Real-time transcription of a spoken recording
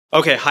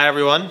Okay, hi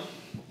everyone.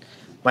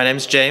 My name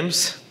is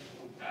James.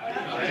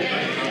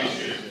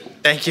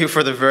 Thank you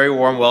for the very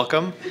warm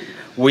welcome.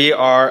 We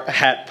are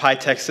at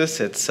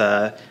PyTexas. It's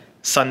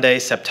Sunday,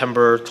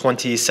 September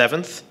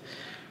 27th.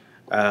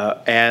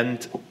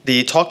 And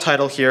the talk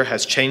title here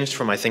has changed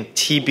from, I think,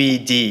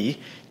 TBD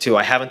to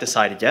I haven't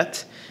decided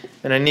yet.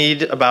 And I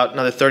need about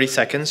another 30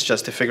 seconds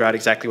just to figure out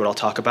exactly what I'll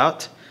talk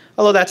about.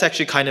 Although that's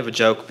actually kind of a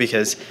joke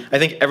because I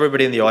think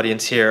everybody in the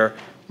audience here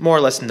more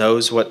or less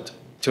knows what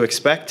to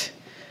expect.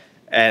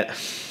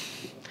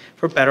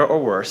 For better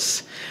or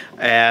worse.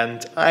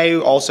 And I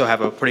also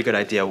have a pretty good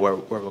idea where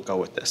we'll go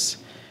with this.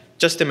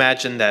 Just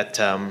imagine that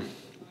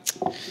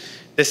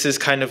this is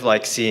kind of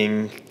like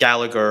seeing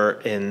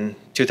Gallagher in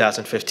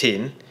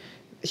 2015.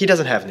 He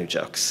doesn't have new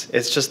jokes.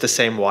 It's just the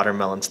same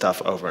watermelon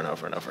stuff over and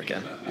over and over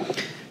again.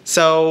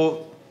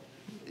 So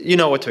you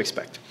know what to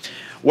expect.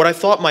 What I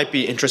thought might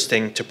be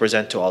interesting to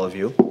present to all of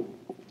you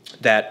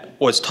that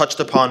was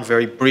touched upon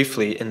very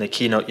briefly in the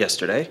keynote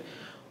yesterday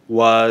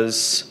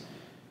was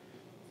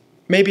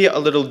maybe a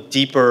little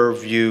deeper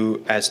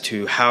view as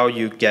to how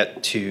you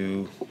get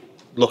to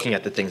looking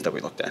at the things that we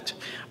looked at.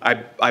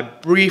 I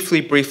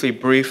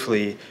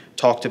briefly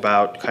talked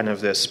about kind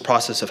of this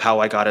process of how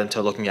I got into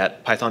looking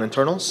at Python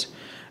internals.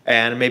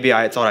 And maybe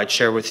I thought I'd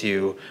share with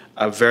you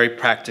a very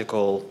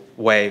practical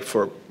way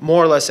for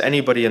more or less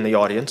anybody in the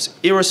audience,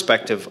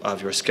 irrespective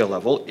of your skill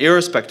level,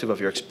 irrespective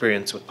of your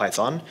experience with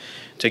Python,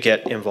 to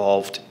get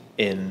involved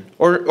in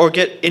or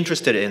get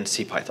interested in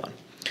CPython.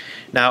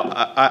 Now,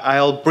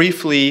 I'll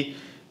briefly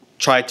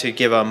try to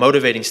give a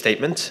motivating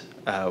statement,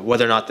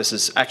 whether or not this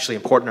is actually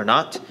important or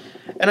not.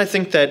 And I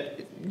think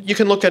that you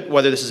can look at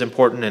whether this is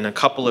important in a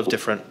couple of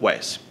different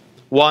ways.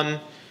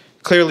 One,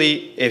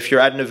 clearly, if you're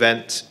at an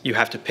event, you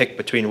have to pick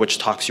between which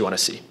talks you want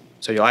to see.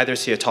 So you'll either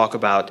see a talk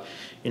about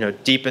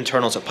deep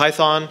internals of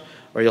Python,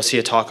 or you'll see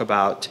a talk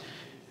about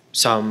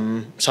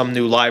some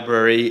new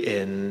library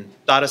in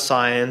data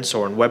science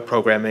or in web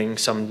programming,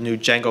 some new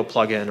Django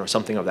plugin or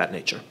something of that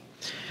nature.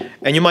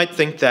 And you might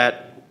think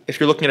that if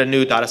you're looking at a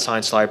new data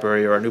science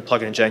library or a new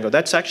plugin in Django,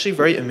 that's actually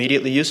very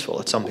immediately useful.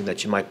 It's something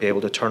that you might be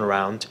able to turn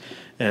around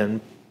and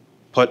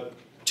put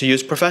to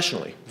use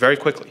professionally very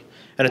quickly.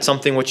 And it's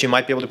something which you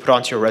might be able to put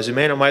onto your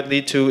resume, and it might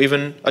lead to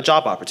even a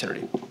job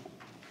opportunity.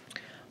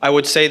 I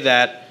would say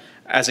that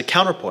as a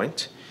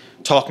counterpoint,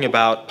 talking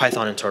about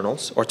Python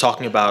internals or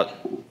talking about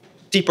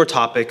deeper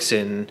topics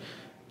in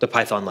the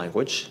Python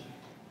language,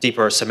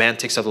 deeper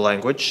semantics of the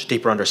language,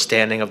 deeper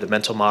understanding of the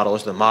mental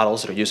models, the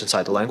models that are used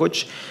inside the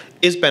language,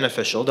 is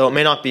beneficial, though it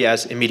may not be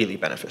as immediately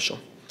beneficial.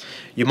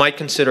 You might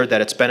consider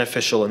that it's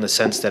beneficial in the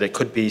sense that it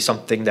could be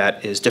something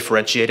that is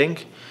differentiating.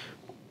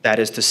 That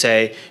is to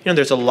say,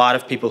 there's a lot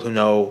of people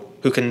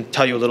who can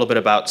tell you a little bit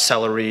about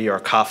Celery or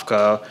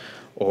Kafka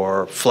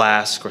or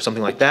Flask or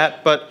something like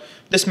that, but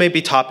this may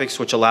be topics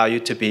which allow you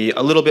to be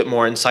a little bit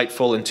more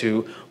insightful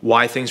into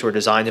why things were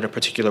designed in a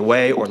particular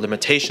way or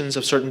limitations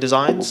of certain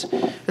designs.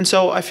 And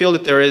so I feel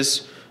that there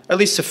is at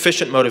least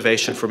sufficient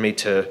motivation for me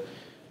to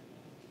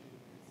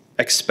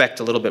expect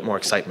a little bit more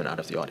excitement out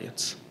of the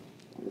audience.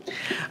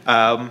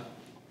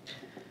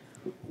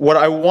 What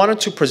I wanted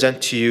to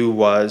present to you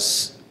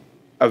was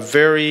a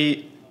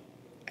very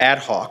ad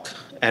hoc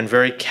and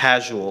very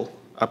casual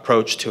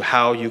approach to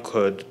how you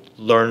could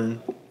learn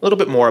a little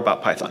bit more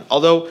about Python.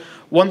 Although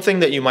one thing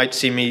that you might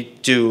see me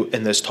do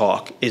in this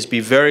talk is be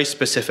very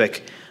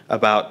specific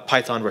about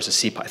Python versus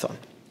CPython.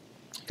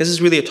 This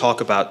is really a talk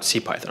about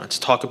CPython. It's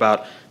a talk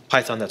about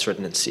Python that's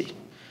written in C.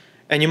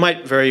 And you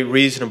might very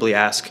reasonably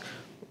ask,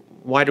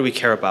 why do we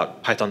care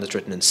about Python that's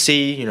written in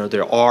C?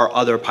 There are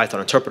other Python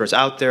interpreters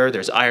out there.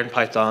 There's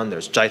IronPython,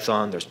 there's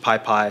Jython, there's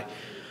PyPy.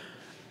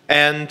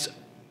 And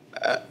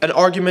an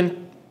argument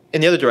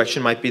in the other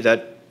direction might be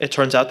that it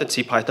turns out that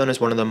CPython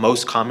is one of the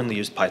most commonly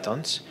used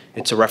Pythons.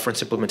 It's a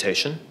reference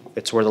implementation.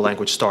 It's where the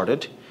language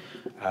started.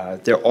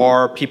 There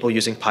are people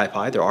using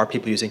PyPy. There are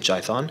people using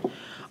Jython.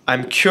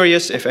 I'm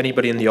curious if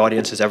anybody in the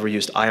audience has ever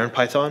used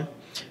IronPython,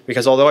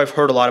 because although I've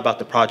heard a lot about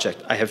the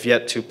project, I have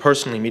yet to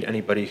personally meet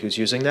anybody who's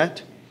using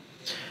that.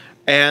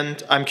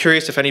 And I'm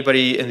curious if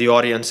anybody in the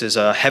audience is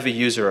a heavy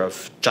user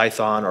of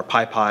Jython or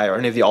PyPy or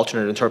any of the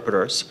alternate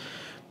interpreters,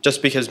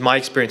 just because my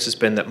experience has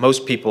been that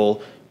most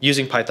people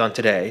using Python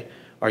today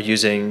are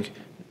using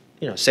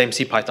same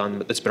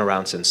CPython that's been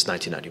around since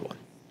 1991.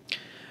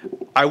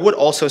 I would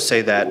also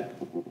say that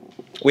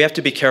we have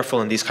to be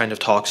careful in these kind of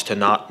talks to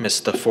not miss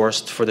the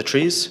forest for the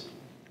trees.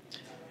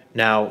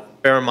 Now,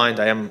 bear in mind,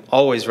 I am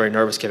always very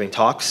nervous giving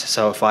talks,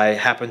 so if I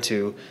happen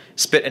to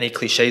spit any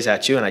cliches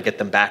at you and I get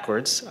them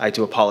backwards, I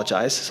do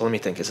apologize. So let me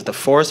think, is it the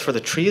forest for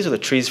the trees or the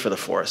trees for the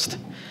forest?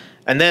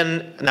 And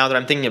then, now that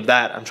I'm thinking of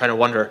that, I'm trying to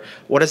wonder,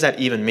 what does that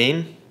even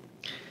mean?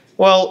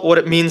 Well, what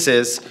it means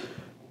is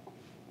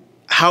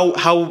how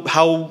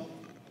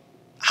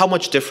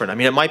much different? I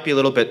mean, it might be a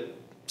little bit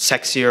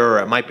sexier, or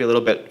it might be a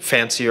little bit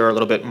fancier, a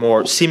little bit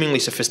more seemingly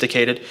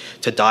sophisticated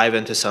to dive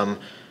into some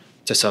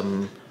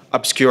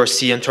obscure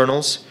C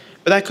internals.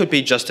 But that could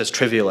be just as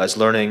trivial as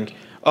learning,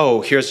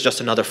 oh, here's just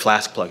another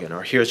Flask plugin,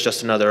 or here's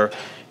just another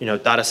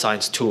data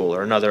science tool,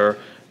 or another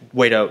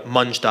way to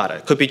munge data.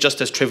 It could be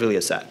just as trivially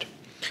as that.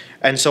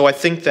 And so I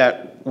think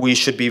that we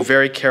should be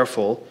very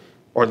careful,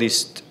 or at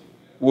least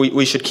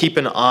we should keep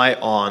an eye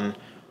on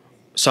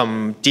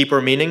some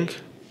deeper meaning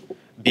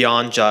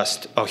beyond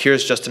just, oh,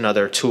 here's just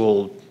another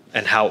tool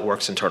and how it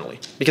works internally.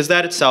 Because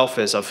that itself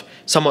is of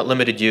somewhat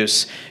limited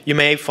use. You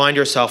may find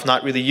yourself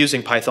not really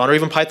using Python, or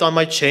even Python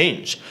might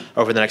change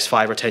over the next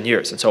 5 or 10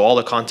 years. And so all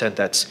the content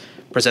that's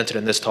presented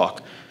in this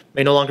talk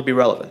may no longer be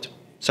relevant.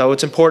 So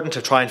it's important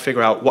to try and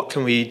figure out what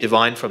can we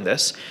divine from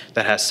this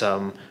that has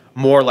some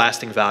more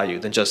lasting value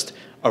than just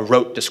a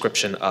rote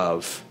description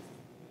of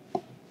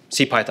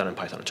CPython and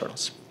Python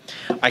internals.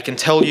 I can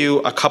tell you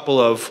a couple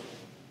of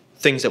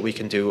things that we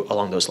can do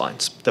along those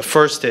lines. The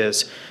first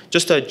is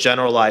just a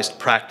generalized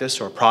practice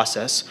or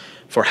process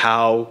for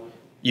how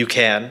you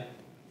can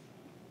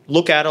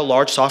look at a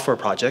large software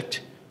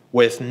project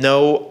with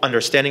no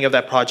understanding of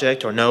that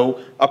project or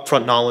no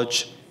upfront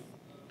knowledge.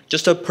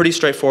 Just a pretty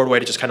straightforward way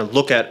to just kind of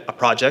look at a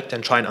project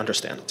and try and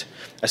understand it,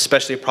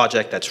 especially a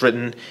project that's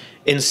written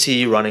in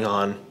C running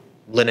on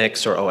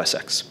Linux or OS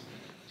X.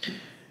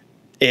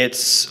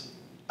 It's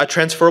a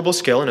transferable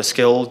skill and a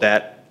skill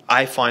that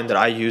I find that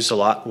I use a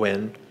lot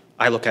when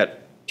I look at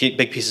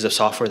big pieces of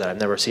software that I've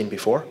never seen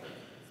before.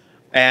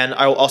 And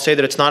I'll say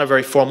that it's not a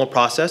very formal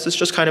process. It's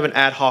just kind of an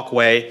ad hoc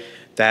way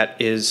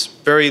that is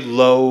very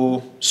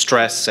low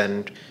stress,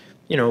 and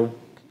a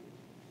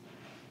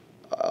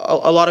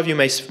lot of you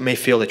may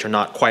feel that you're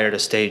not quite at a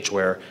stage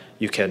where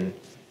you can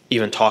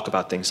even talk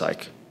about things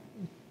like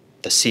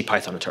the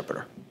CPython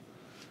interpreter.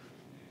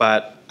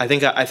 But I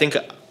think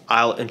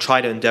I'll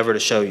try to endeavor to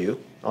show you.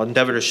 I'll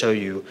endeavor to show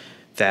you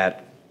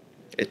that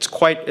it's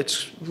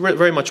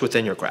very much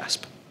within your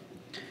grasp.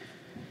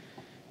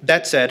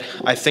 That said,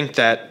 I think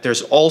that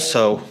there's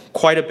also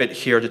quite a bit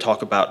here to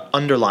talk about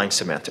underlying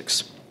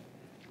semantics.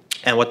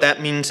 And what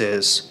that means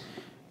is,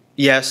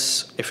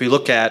 yes, if we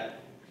look at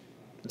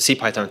the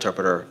CPython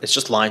interpreter, it's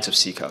just lines of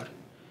C code.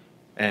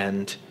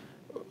 And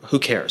who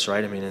cares,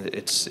 right? I mean,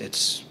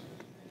 it's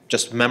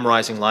just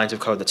memorizing lines of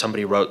code that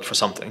somebody wrote for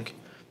something.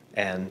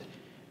 And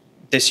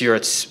this year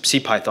it's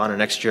CPython, and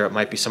next year it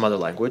might be some other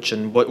language.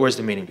 And where's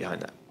the meaning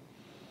behind that?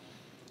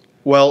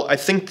 Well, I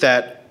think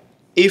that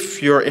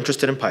if you're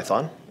interested in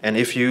Python, and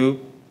if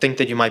you think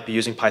that you might be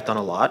using Python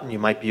a lot, and you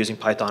might be using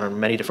Python in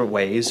many different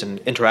ways and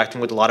interacting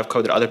with a lot of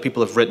code that other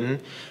people have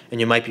written, and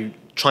you might be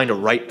trying to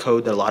write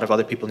code that a lot of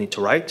other people need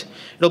to write,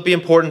 it'll be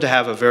important to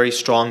have a very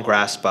strong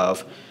grasp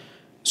of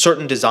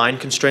certain design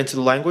constraints of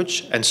the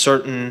language and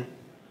certain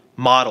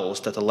models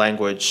that the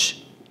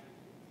language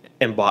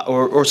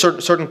or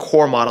certain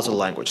core models of the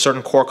language,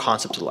 certain core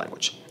concepts of the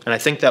language. And I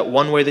think that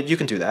one way that you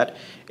can do that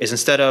is,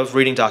 instead of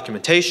reading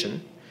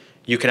documentation,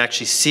 you can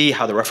actually see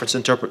how the reference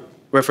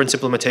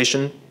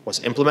implementation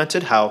was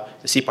implemented, how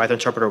the CPython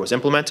interpreter was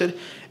implemented,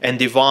 and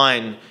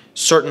divine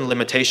certain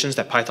limitations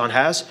that Python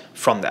has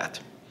from that.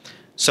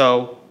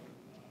 So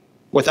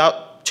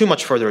without too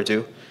much further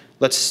ado,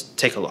 let's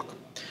take a look.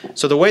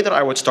 So the way that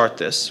I would start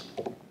this,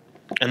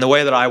 and the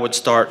way that I would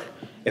start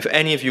if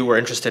any of you were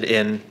interested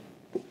in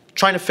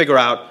trying to figure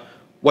out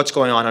what's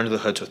going on under the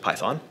hoods with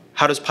Python.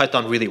 How does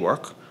Python really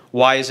work?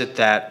 Why is it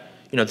that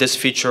this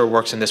feature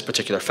works in this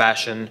particular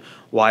fashion?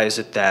 Why is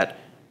it that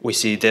we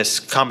see this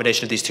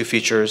combination of these two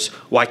features?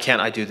 Why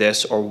can't I do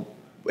this? Or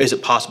is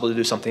it possible to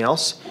do something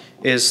else?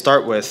 Is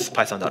start with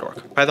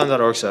python.org.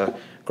 Python.org is a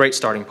great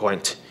starting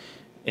point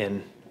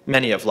in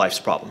many of life's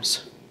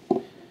problems.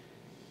 And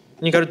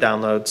you go to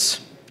downloads,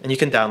 and you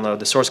can download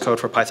the source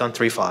code for Python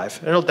 3.5,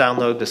 and it'll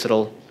download this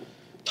little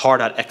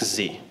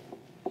tar.xz.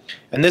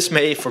 And this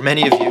may, for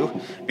many of you,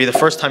 be the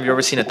first time you've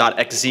ever seen a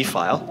 .xz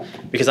file,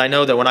 because I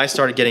know that when I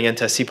started getting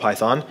into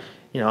CPython,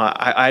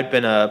 I'd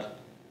been a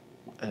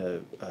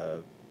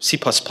C++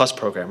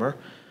 programmer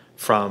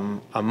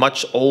from a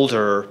much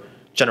older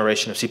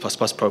generation of C++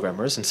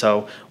 programmers, and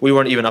so we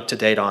weren't even up to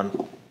date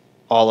on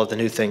all of the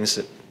new things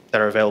that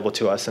are available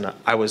to us, and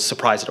I was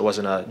surprised that it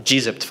wasn't a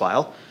gzipped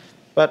file,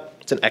 but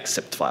it's an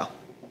xzipped file.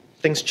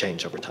 Things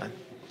change over time.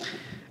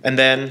 And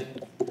then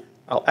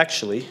I'll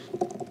actually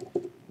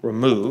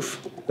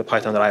remove the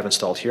Python that I've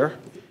installed here,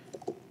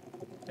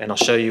 and I'll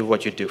show you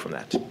what you do from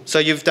that. So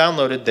you've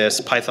downloaded this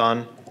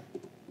Python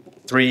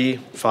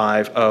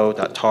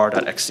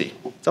 350.tar.xz.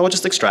 So we'll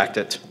just extract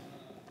it.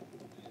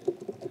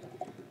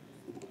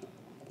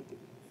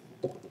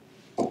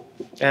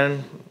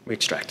 And we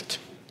extract it.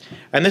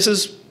 And this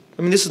is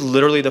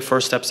literally the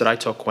first steps that I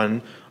took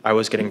when I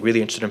was getting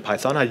really interested in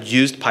Python. I'd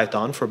used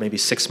Python for maybe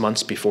 6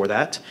 months before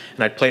that,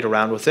 and I'd played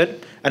around with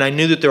it. And I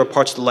knew that there were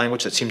parts of the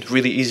language that seemed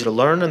really easy to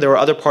learn, and there were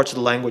other parts of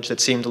the language that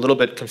seemed a little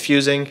bit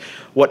confusing.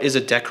 What is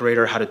a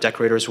decorator? How do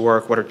decorators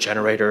work? What are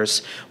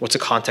generators? What's a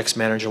context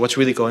manager? What's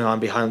really going on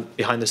behind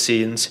the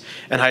scenes?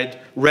 And I'd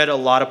read a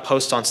lot of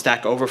posts on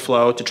Stack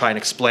Overflow to try and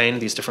explain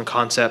these different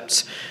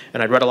concepts.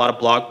 And I'd read a lot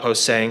of blog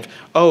posts saying,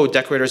 oh,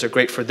 decorators are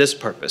great for this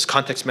purpose.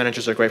 Context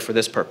managers are great for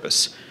this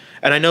purpose.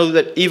 And I know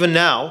that even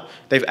now,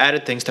 they've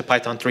added things to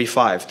Python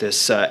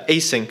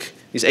 3.5,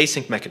 these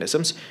async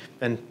mechanisms.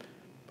 And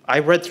I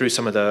read through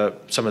some of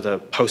the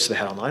posts they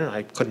had online, and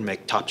I couldn't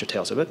make tops or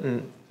tails of it.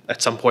 And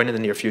at some point in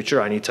the near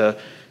future, I need to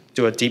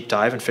do a deep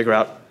dive and figure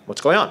out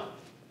what's going on.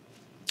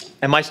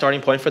 And my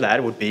starting point for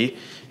that would be,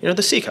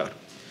 the C code.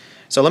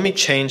 So let me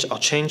I'll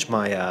change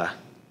my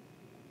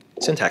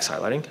syntax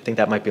highlighting. I think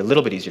that might be a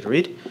little bit easier to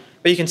read.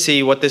 But you can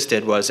see what this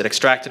did was it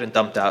extracted and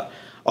dumped out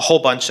a whole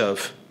bunch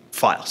of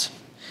files.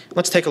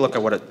 Let's take a look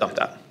at what it dumped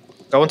out.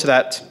 Go into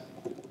that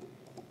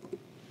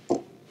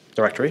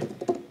directory,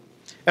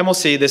 and we'll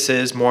see this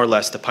is more or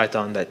less the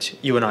Python that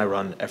you and I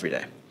run every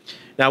day.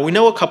 Now, we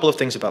know a couple of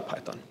things about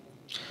Python.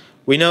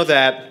 We know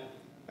that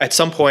at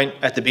some point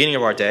at the beginning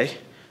of our day,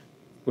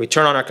 we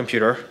turn on our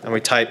computer and we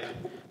type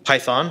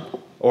Python,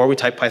 or we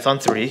type Python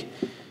 3,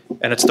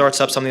 and it starts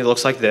up something that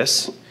looks like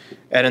this.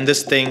 And in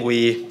this thing,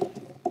 we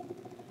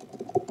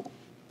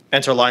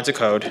enter lines of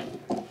code,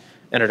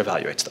 and it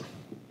evaluates them.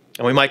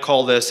 And we might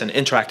call this an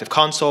interactive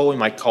console. We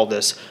might call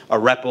this a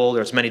REPL.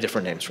 There's many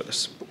different names for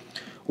this.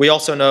 We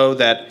also know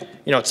that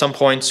at some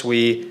points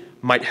we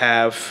might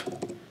have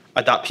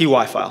a .py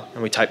file,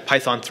 and we type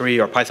Python 3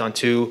 or Python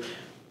 2,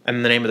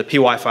 and the name of the py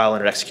file,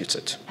 and it executes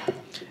it.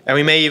 And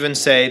we may even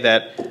say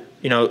that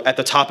at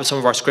the top of some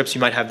of our scripts,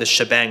 you might have this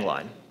shebang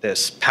line,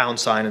 this pound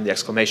sign and the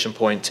exclamation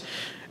point,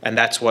 and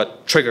that's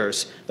what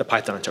triggers the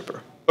Python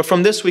interpreter. But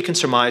from this, we can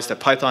surmise that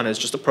Python is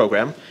just a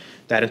program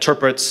that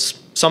interprets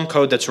some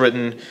code that's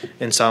written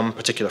in some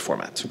particular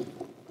format.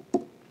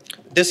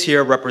 This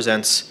here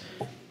represents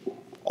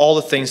all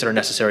the things that are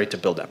necessary to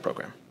build that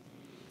program.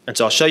 And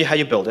so I'll show you how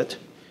you build it,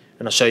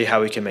 and I'll show you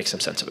how we can make some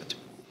sense of it.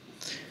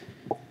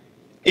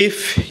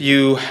 If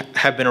you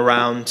have been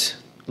around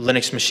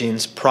Linux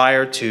machines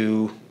prior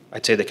to,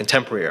 I'd say, the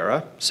contemporary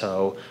era,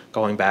 so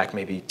going back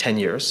maybe 10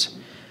 years,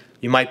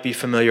 you might be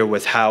familiar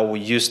with how we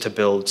used to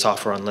build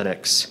software on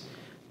Linux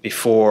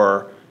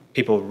before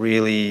people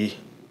really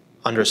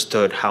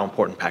understood how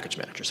important package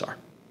managers are.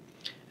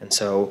 And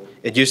so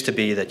it used to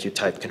be that you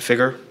type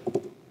configure,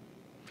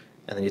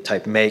 and then you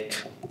type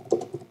make,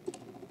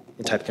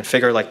 you type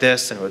configure like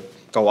this, and it would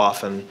go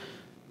off and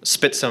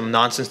spit some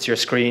nonsense to your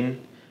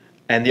screen.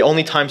 And the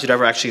only times you'd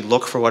ever actually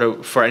look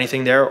for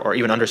anything there or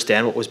even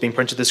understand what was being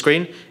printed to the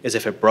screen is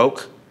if it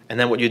broke. And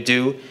then what you'd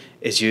do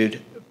is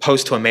you'd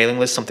post to a mailing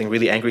list something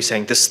really angry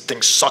saying, this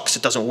thing sucks,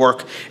 it doesn't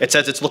work. It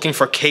says it's looking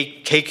for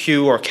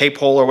KQ or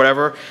KPOL or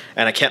whatever,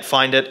 and I can't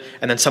find it.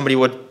 And then somebody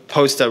would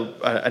post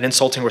an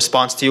insulting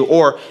response to you.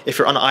 Or if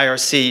you're on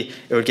IRC,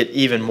 it would get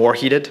even more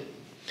heated.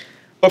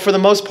 But for the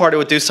most part, it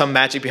would do some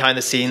magic behind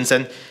the scenes,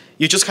 and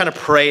you just kind of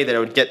pray that it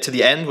would get to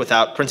the end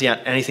without printing out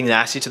anything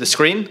nasty to the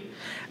screen.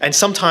 And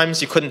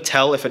sometimes you couldn't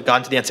tell if it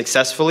gotten to the end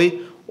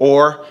successfully,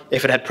 or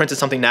if it had printed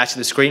something nasty to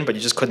the screen, but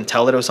you just couldn't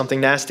tell that it was something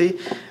nasty.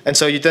 And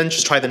so you then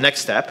just try the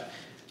next step.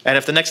 And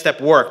if the next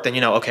step worked, then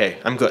you know, okay,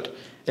 I'm good.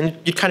 And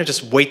you'd kind of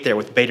just wait there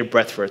with bated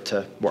breath for it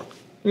to work.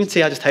 You can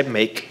see I just type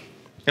make,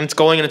 and it's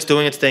going and it's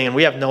doing its thing, and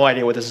we have no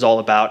idea what this is all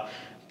about.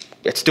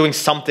 It's doing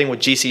something with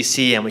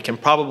GCC, and we can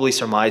probably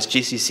surmise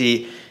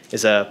GCC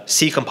is a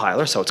C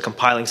compiler, so it's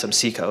compiling some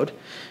C code.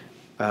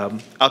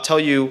 I'll tell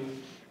you,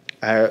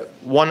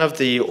 one of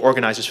the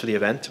organizers for the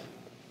event,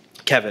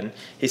 Kevin,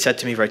 he said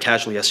to me very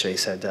casually yesterday, he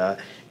said,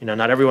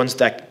 not everyone's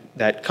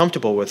that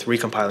comfortable with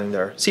recompiling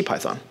their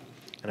CPython.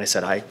 And I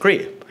said, I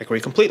agree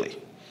completely.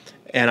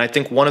 And I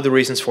think one of the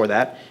reasons for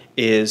that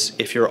is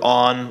if you're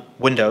on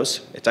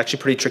Windows, it's actually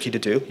pretty tricky to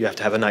do. You have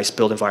to have a nice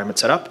build environment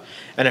set up.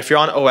 And if you're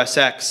on OS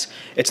X,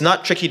 it's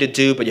not tricky to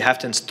do, but you have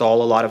to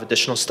install a lot of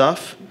additional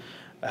stuff.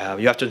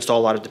 You have to install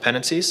a lot of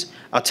dependencies.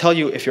 I'll tell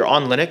you, if you're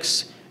on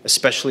Linux,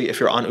 especially if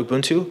you're on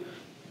Ubuntu,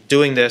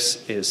 doing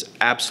this is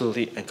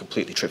absolutely and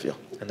completely trivial.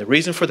 And the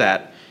reason for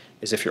that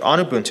is if you're on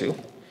Ubuntu,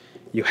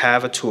 you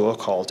have a tool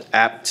called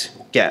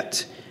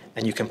apt-get,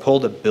 and you can pull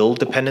the build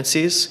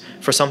dependencies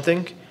for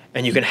something,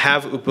 and you can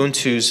have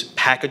Ubuntu's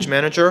package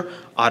manager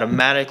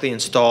automatically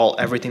install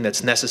everything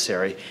that's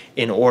necessary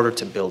in order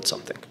to build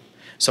something.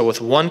 So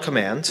with one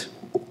command,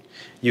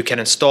 you can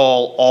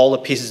install all the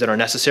pieces that are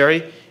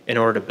necessary in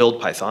order to build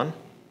Python,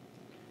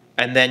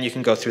 and then you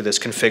can go through this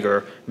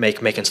configure,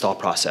 make, install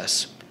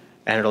process,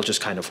 and it'll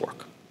just kind of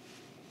work.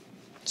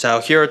 So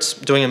here it's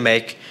doing a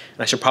make,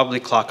 and I should probably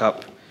clock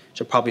up,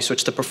 should probably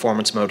switch to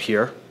performance mode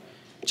here,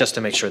 just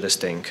to make sure this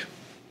thing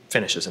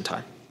finishes in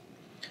time.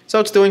 So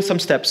it's doing some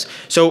steps.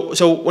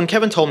 So when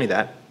Kevin told me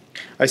that,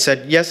 I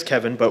said, yes,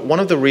 Kevin, but one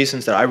of the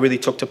reasons that I really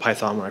took to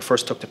Python when I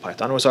first took to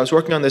Python was I was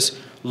working on this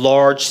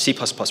large C++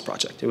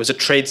 project. It was a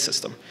trade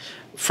system.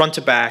 Front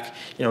to back,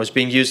 it was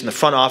being used in the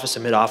front office, the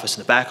mid office,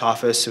 and the back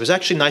office. It was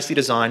actually nicely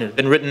designed. It had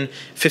been written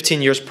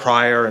 15 years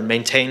prior and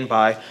maintained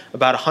by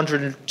about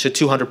 100 to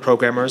 200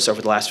 programmers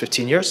over the last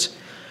 15 years.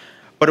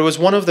 But it was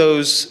one of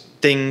those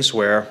things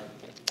where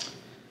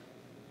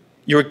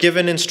you were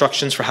given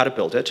instructions for how to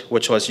build it,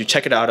 which was you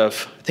check it out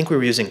of, I think we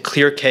were using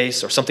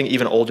ClearCase or something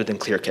even older than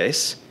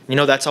ClearCase.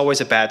 That's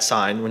always a bad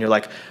sign when you're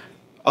like,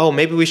 oh,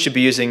 maybe we should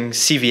be using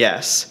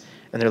CVS.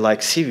 And they're like,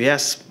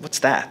 CVS, what's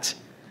that?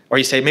 Or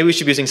you say, maybe we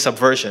should be using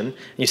Subversion. And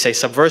you say,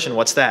 Subversion,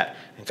 what's that?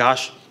 And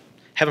gosh,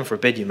 heaven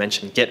forbid you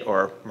mention Git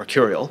or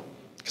Mercurial,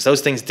 because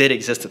those things did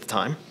exist at the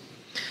time.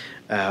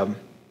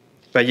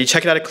 But you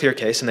check it out of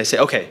ClearCase, and they say,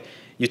 okay,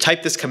 you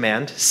type this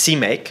command,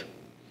 cmake,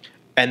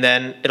 and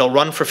then it'll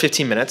run for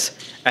 15 minutes,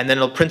 and then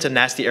it'll print a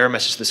nasty error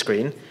message to the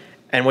screen.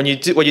 And when you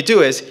do, what you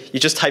do is you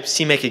just type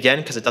cmake again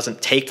because it doesn't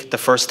take the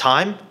first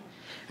time.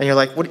 And you're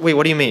like, wait,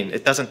 what do you mean?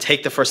 It doesn't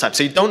take the first time.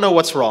 So you don't know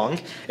what's wrong.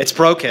 It's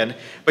broken.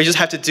 But you just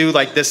have to do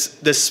like this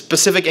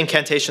specific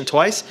incantation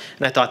twice.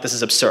 And I thought, this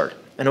is absurd.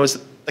 And it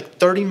was like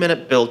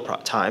 30-minute build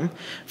time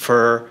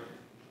for,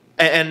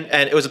 and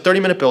it was a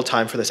 30-minute build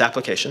time for this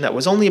application that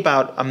was only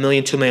about 1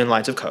 million, 2 million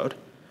lines of code,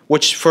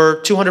 which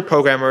for 200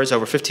 programmers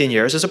over 15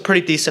 years is a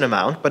pretty decent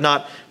amount, but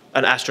not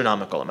an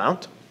astronomical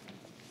amount.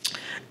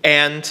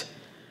 And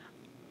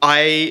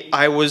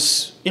I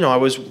was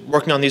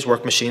working on these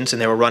work machines,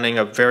 and they were running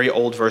a very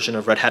old version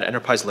of Red Hat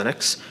Enterprise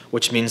Linux,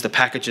 which means the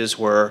packages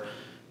were,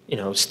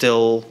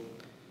 still.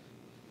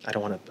 I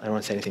don't want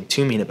to say anything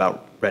too mean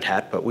about Red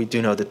Hat, but we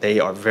do know that they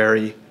are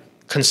very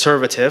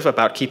conservative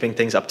about keeping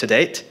things up to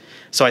date.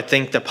 So I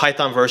think the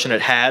Python version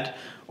it had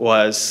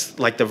was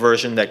like the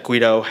version that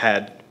Guido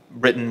had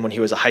written when he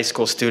was a high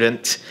school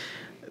student,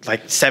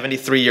 like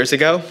 73 years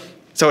ago.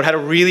 So it had a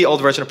really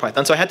old version of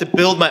Python. So I had to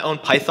build my own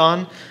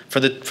Python for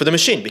the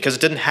machine because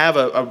it didn't have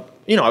I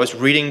was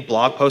reading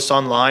blog posts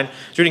online, I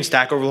was reading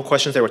Stack Overflow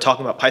questions. They were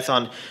talking about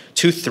Python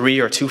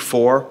 2.3 or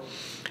 2.4.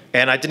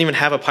 And I didn't even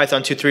have a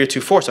Python 2.3 or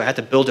 2.4, so I had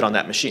to build it on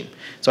that machine.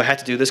 So I had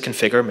to do this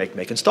configure,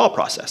 make, install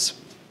process.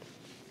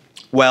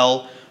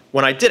 Well,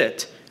 when I did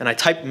it, and I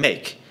typed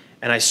make,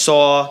 and I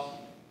saw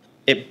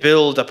it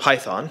build a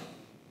Python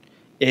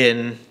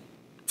in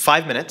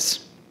 5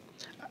 minutes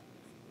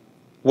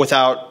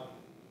without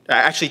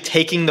actually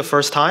taking the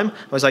first time,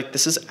 I was like,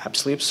 this is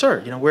absolutely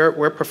absurd.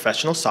 We're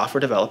professional software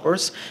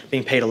developers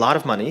being paid a lot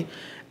of money,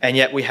 and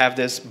yet we have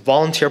this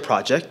volunteer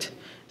project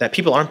that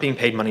people aren't being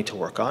paid money to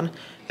work on,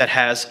 that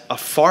has a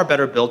far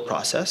better build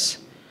process,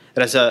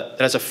 that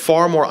has a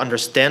far more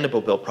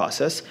understandable build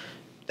process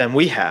than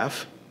we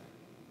have.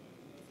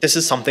 This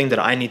is something that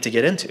I need to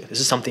get into. This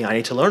is something I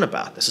need to learn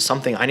about. This is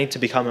something I need to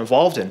become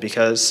involved in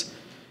because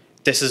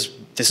this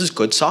is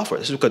good software.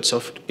 This is what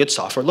good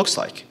software looks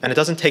like. And it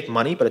doesn't take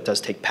money, but it does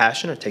take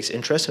passion, it takes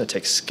interest, and it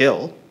takes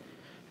skill.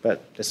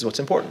 But this is what's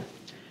important.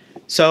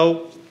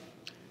 So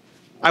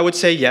I would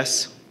say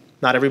yes,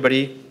 not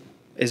everybody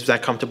is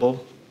that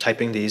comfortable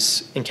typing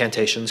these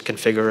incantations,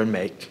 configure and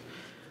make.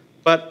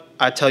 But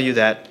I tell you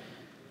that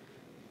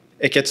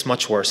it gets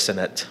much worse than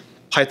it.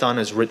 Python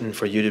is written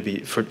for you to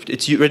be,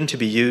 it's written to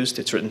be used,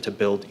 it's written to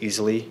build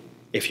easily.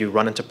 If you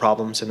run into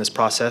problems in this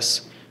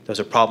process, those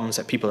are problems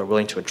that people are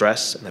willing to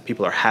address and that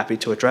people are happy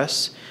to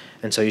address.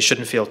 And so you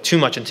shouldn't feel too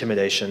much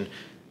intimidation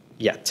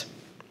yet.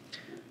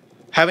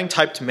 Having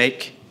typed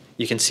make,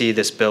 you can see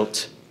this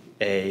built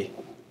a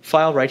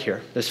file right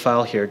here. This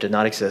file here did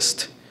not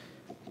exist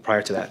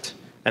prior to that.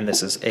 And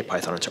this is a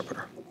Python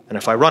interpreter. And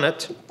if I run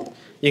it,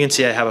 you can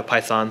see I have a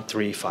Python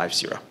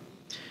 3.50.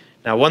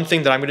 Now, one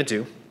thing that I'm going to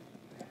do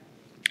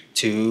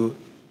to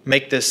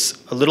make this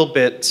a little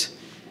bit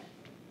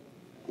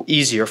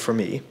easier for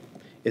me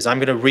is I'm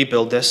going to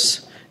rebuild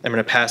this. I'm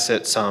going to pass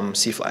it some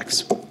C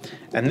flags.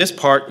 And this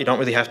part, you don't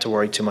really have to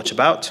worry too much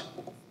about.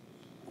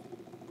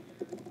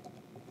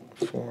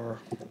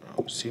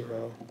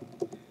 4.0.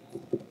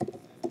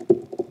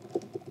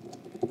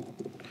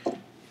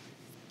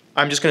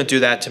 I'm just going to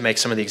do that to make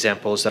some of the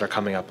examples that are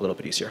coming up a little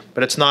bit easier.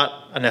 But it's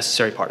not a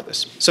necessary part of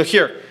this. So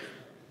here,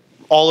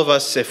 all of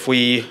us, if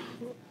we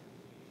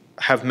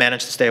have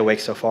managed to stay awake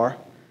so far,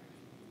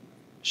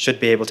 should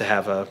be able to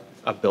have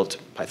a built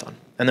Python.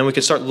 And then we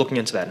could start looking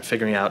into that and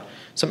figuring out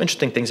some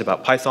interesting things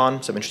about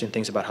Python, some interesting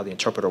things about how the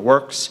interpreter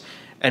works,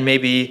 and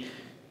maybe,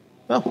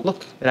 well,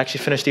 look, it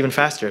actually finished even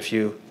faster if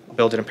you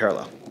build it in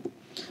parallel.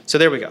 So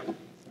there we go.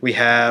 We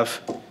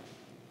have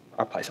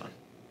our Python.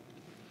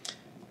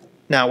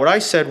 Now, what I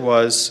said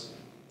was,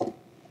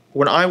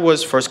 when I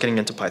was first getting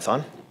into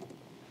Python,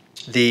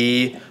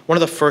 one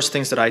of the first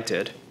things that I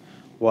did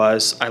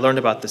was I learned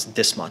about this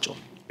module.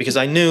 Because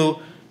I knew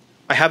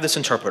I have this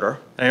interpreter,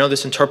 and I know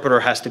this interpreter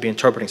has to be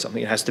interpreting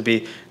something. It has to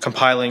be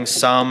compiling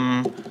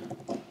some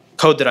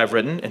code that I've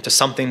written into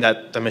something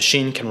that the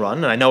machine can run.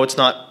 And I know it's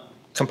not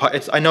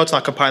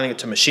compiling it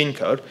to machine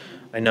code.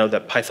 I know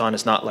that Python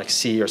is not like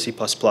C or C++,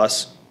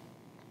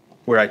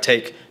 where I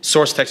take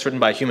source text written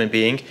by a human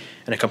being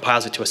and it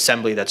compiles it to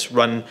assembly that's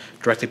run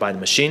directly by the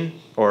machine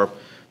or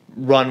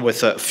run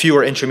with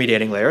fewer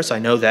intermediating layers. I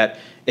know that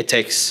it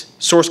takes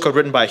source code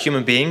written by a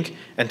human being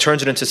and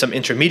turns it into some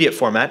intermediate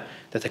format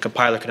that the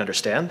compiler can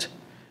understand.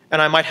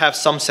 And I might have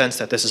some sense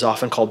that this is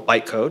often called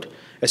bytecode,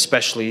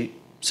 especially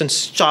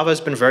since Java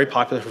has been very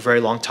popular for a very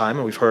long time,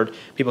 and we've heard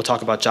people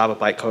talk about Java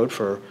bytecode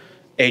for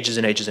ages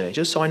and ages and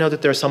ages. So I know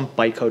that there's some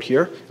bytecode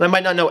here. And I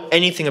might not know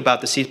anything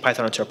about the C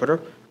Python interpreter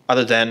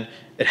other than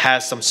it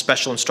has some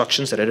special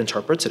instructions that it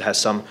interprets.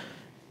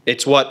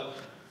 It's what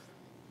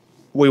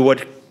we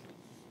would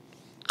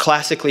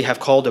classically have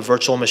called a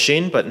virtual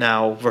machine, but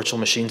now virtual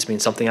machines mean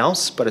something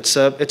else. But it's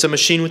a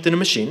machine within a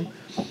machine.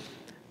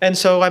 And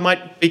so I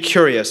might be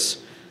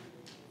curious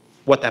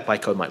what that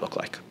bytecode might look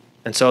like.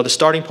 And so the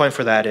starting point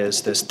for that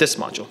is this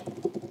module.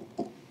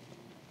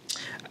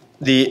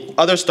 The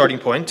other starting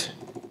point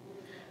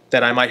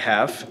that I might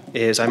have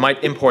is I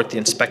might import the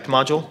inspect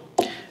module,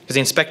 because the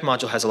inspect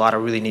module has a lot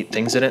of really neat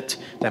things in it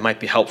that might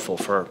be helpful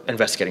for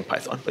investigating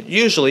Python. But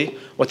usually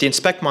what the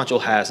inspect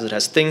module has is it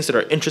has things that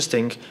are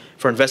interesting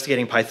for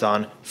investigating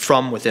Python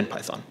from within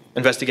Python,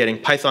 investigating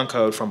Python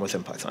code from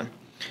within Python.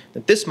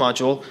 This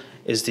module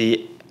is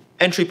the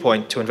entry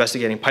point to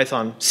investigating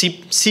Python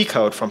C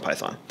code from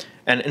Python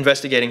and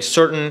investigating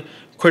certain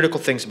critical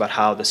things about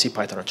how the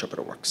CPython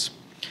interpreter works.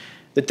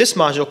 This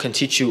module can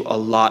teach you a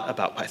lot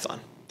about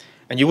Python.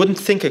 And you wouldn't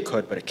think it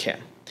could, but it can.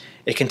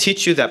 It can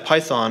teach you that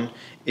Python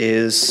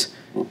is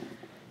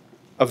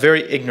a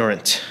very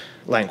ignorant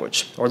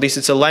language, or at least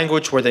it's a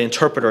language where the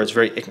interpreter is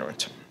very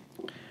ignorant.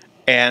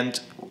 And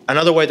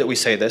another way that we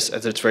say this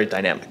is that it's very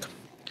dynamic.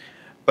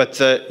 But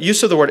the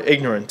use of the word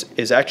ignorant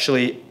is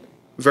actually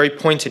very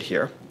pointed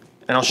here,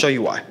 and I'll show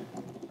you why.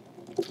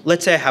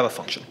 Let's say I have a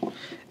function,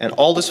 and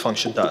all this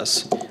function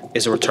does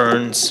is it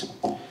returns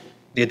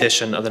the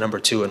addition of the number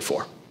 2 and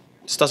 4.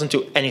 This doesn't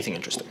do anything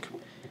interesting.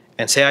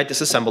 And say I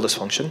disassemble this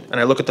function, and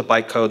I look at the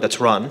bytecode that's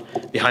run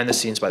behind the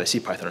scenes by the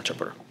CPython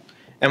interpreter.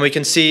 And we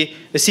can see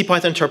the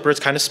CPython interpreter is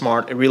kind of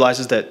smart. It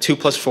realizes that 2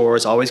 plus 4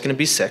 is always going to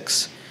be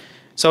 6.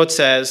 So it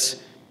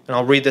says, and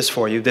I'll read this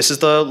for you, this is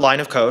the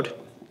line of code.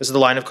 This is the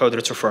line of code that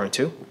it's referring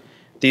to.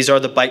 These are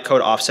the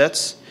bytecode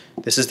offsets.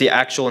 This is the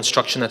actual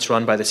instruction that's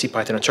run by the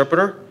CPython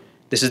interpreter.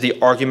 This is the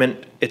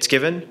argument it's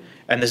given,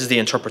 and this is the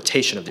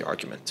interpretation of the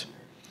argument.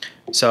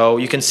 So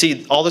you can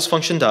see all this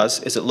function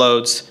does is it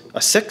loads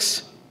a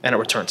 6, and it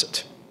returns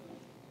it.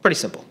 Pretty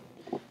simple.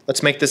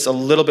 Let's make this a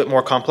little bit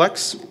more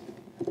complex.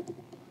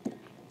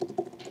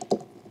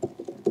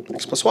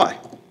 X plus y.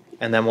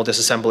 And then we'll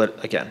disassemble it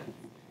again.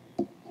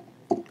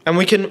 And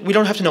we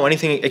don't have to know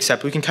anything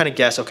except we can kind of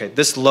guess, okay,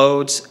 this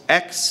loads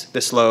x,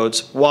 this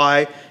loads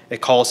y.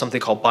 It calls something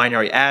called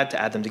binary add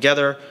to add them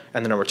together,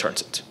 and then it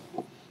returns it.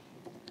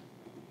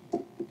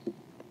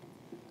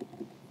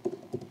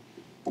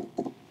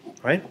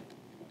 Right?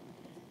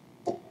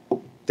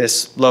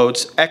 This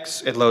loads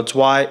x, it loads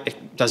y,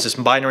 it does this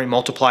binary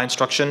multiply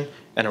instruction,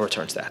 and it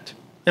returns that.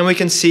 And we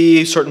can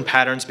see certain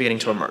patterns beginning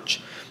to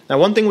emerge. Now,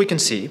 one thing we can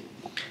see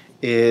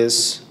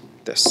is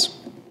this.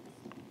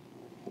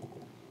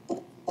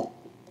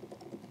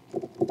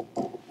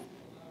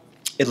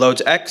 It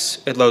loads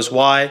x, it loads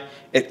y,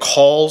 it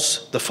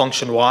calls the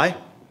function y,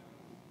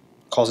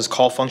 calls this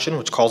call function,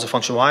 which calls the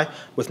function y,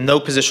 with no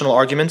positional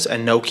arguments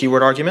and no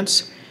keyword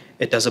arguments.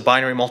 It does a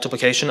binary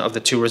multiplication of the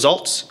 2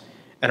 results,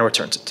 and it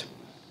returns it.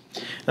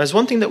 Now, there's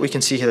one thing that we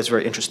can see here that's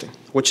very interesting,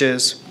 which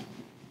is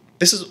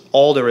this is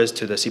all there is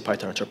to the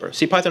CPython interpreter.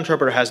 CPython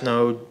interpreter has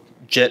no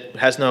JIT,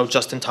 has no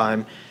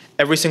just-in-time.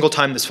 Every single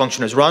time this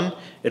function is run,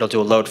 it'll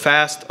do a load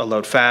fast,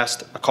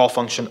 a call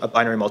function, a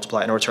binary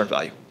multiply, and a return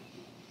value.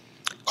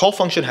 Call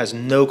function has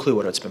no clue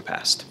what it's been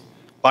passed.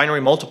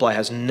 Binary multiply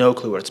has no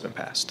clue what it's been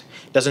passed.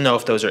 It doesn't know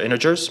if those are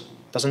integers,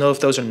 doesn't know if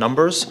those are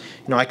numbers.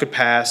 You know, I could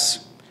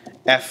pass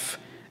f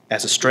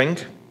as a string,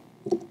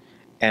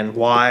 and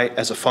y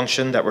as a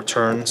function that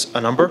returns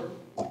a number.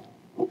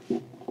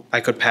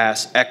 I could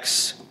pass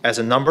x as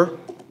a number,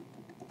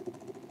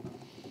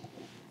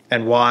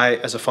 and y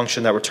as a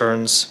function that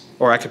returns,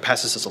 or I could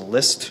pass this as a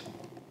list,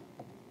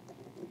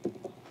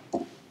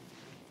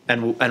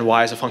 and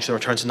y as a function that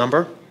returns a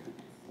number.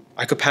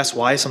 I could pass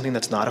y as something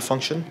that's not a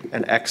function,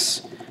 and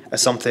x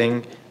as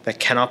something that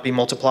cannot be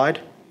multiplied,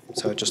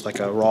 so just like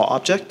a raw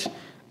object,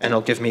 and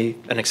it'll give me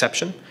an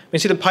exception. You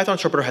see the Python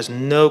interpreter has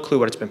no clue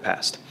what it's been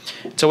passed.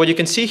 So what you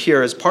can see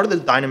here is part of the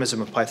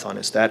dynamism of Python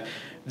is that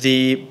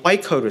the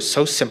bytecode is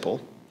so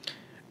simple,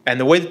 and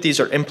the way that these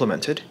are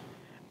implemented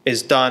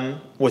is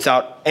done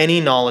without any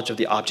knowledge of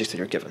the objects that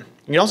you're given.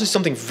 You can also see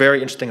something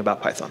very interesting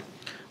about Python,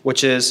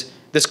 which is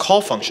this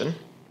call function,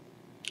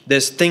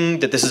 this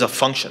thing that this is a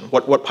function.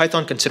 What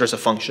Python considers a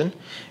function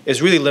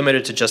is really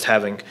limited to just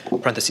having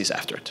parentheses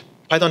after it.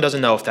 Python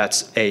doesn't know if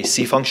that's a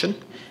C function.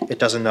 It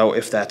doesn't know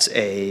if that's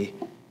a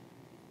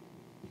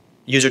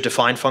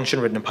user-defined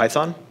function written in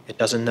Python. It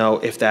doesn't know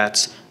if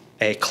that's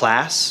a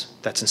class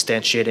that's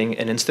instantiating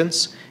an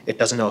instance. It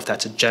doesn't know if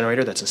that's a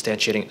generator that's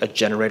instantiating a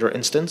generator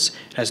instance.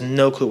 It has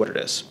no clue what it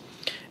is.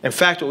 In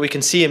fact, what we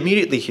can see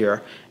immediately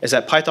here is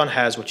that Python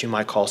has what you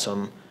might call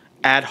some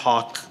ad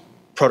hoc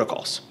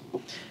protocols.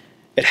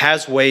 It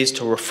has ways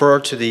to refer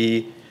to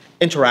the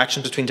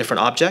interactions between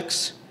different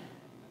objects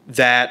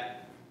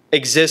that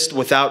exist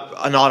without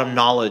a lot of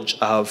knowledge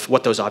of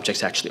what those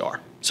objects actually are.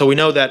 So we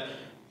know that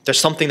there's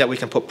something that we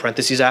can put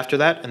parentheses after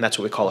that, and that's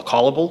what we call a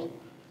callable.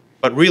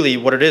 But really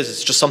what it is,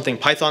 it's just something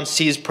Python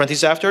sees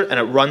parentheses after it, and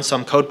it runs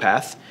some code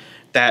path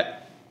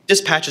that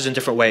dispatches in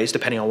different ways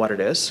depending on what it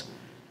is.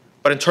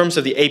 But in terms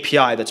of the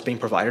API that's being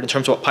provided, in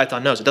terms of what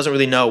Python knows, it doesn't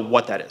really know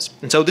what that is.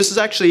 And so this is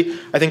actually,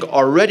 I think,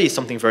 already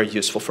something very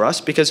useful for us,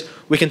 because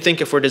we can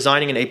think if we're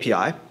designing an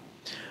API,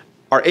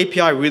 our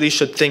API really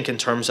should think in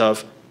terms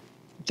of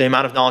the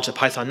amount of knowledge that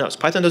Python knows.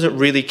 Python doesn't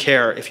really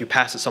care if you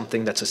pass it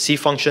something that's a C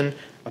function,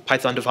 a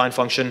Python-defined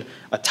function,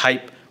 a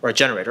type, or a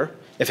generator.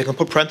 If it can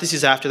put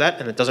parentheses after that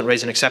and it doesn't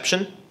raise an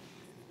exception,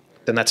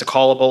 then that's a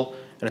callable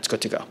and it's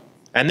good to go.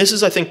 And this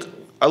is, I think,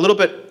 a little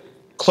bit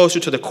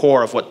closer to the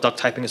core of what duck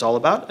typing is all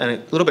about, and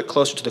a little bit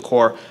closer to the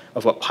core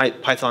of what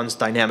Python's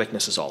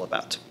dynamicness is all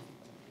about.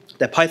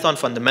 That Python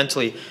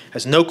fundamentally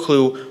has no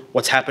clue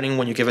what's happening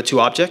when you give it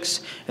two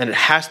objects, and it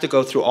has to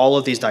go through all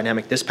of these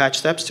dynamic dispatch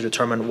steps to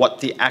determine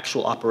what the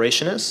actual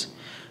operation is.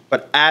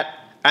 But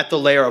at the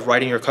layer of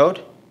writing your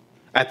code,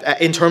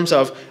 in terms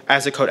of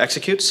as the code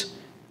executes,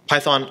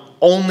 Python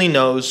only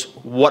knows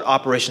what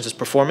operations it's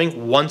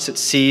performing once it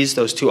sees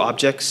those two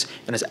objects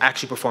and is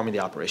actually performing the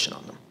operation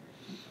on them.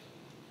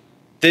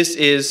 This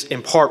is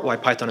in part why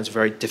Python is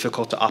very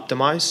difficult to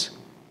optimize,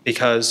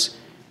 because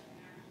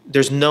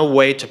there's no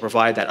way to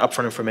provide that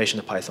upfront information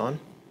to Python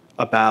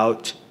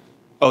about,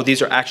 oh, these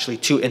are actually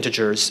two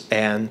integers,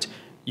 and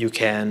you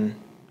can,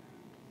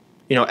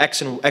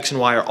 X and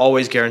Y are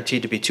always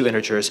guaranteed to be two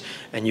integers,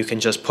 and you can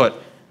just put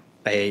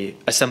a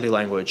assembly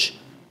language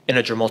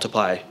integer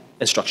multiply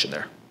instruction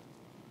there.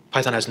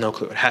 Python has no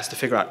clue. It has to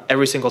figure out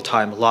every single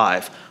time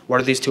live, what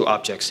are these two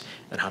objects,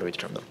 and how do we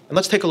determine them? And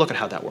let's take a look at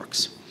how that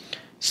works.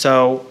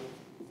 So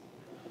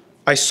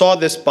I saw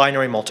this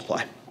binary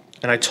multiply,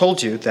 and I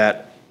told you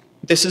that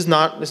this is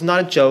not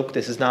a joke.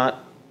 This is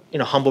not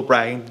humble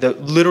bragging.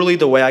 Literally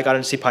the way I got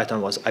into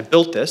CPython was I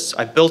built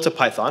a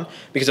Python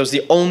because it was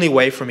the only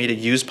way for me to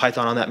use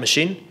Python on that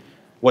machine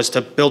was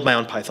to build my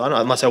own Python,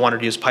 unless I wanted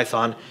to use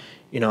Python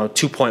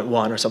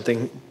 2.1 or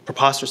something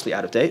preposterously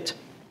out of date.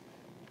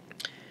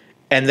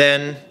 And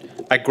then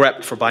I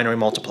grepped for binary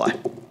multiply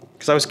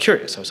because I was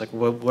curious. I was like,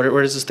 well,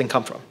 where does this thing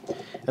come from?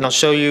 And I'll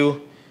show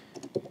you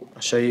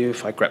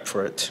if I grep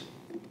for it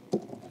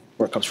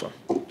where it comes from.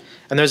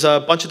 And there's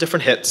a bunch of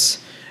different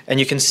hits, and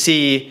you can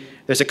see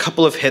there's a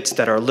couple of hits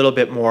that are a little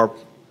bit more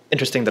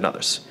interesting than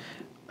others.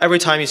 Every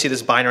time you see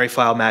this binary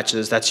file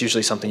matches, that's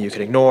usually something you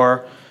can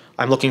ignore.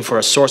 I'm looking for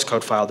a source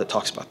code file that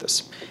talks about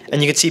this.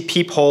 And you can see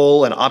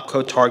peephole and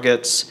opcode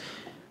targets,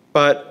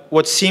 but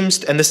what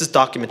seems, and this is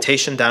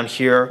documentation down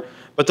here,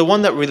 but the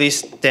one that really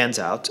stands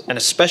out, and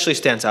especially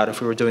stands out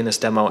if we were doing this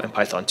demo in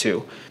Python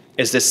 2,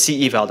 is this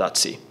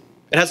ceval.c.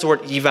 It has the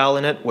word eval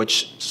in it,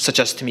 which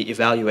suggests to me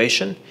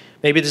evaluation.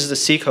 Maybe this is a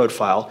C code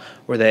file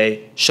where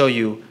they show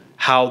you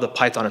how the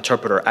Python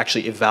interpreter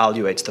actually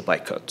evaluates the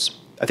bytecodes.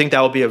 I think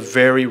that would be a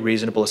very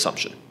reasonable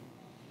assumption.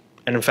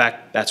 And in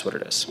fact, that's what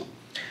it is.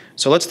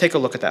 So let's take a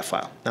look at that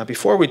file. Now,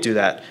 before we do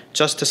that,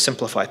 just to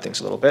simplify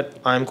things a little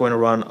bit, I'm going to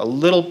run a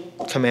little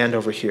command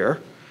over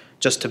here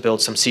just to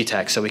build some C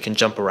tags so we can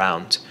jump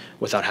around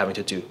without having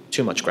to do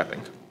too much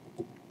grepping.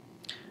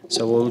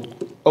 So we'll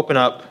open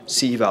up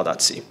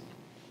ceval.c,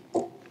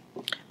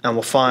 and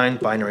we'll find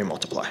binary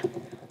multiply.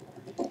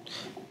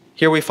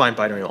 Here we find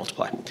binary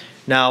multiply.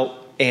 Now,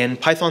 in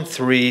Python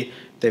 3,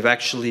 they've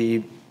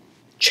actually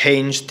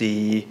changed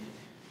the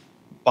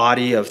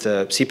body of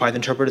the CPython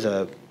interpreter,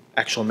 the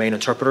actual main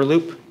interpreter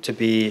loop, to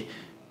be,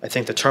 I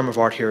think the term of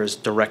art here is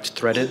direct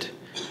threaded.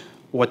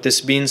 What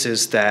this means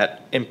is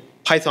that in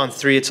Python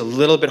 3, it's a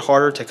little bit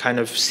harder to kind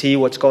of see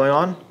what's going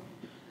on,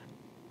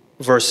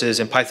 versus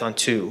in Python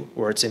 2,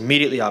 where it's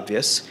immediately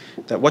obvious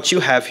that what you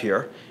have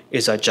here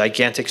is a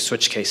gigantic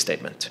switch case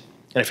statement.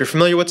 And if you're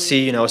familiar with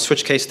C, a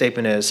switch case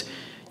statement is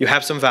you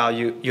have some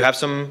value, you have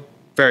some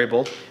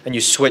variable, and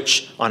you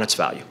switch on its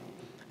value.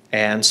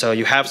 And so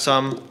you have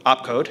some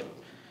opcode,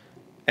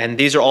 and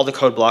these are all the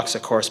code blocks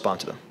that correspond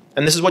to them.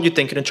 And this is what you'd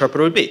think an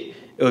interpreter would be.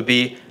 It would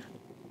be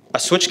a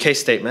switch case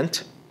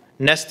statement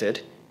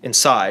nested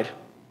inside,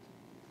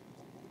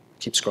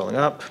 keep scrolling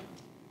up,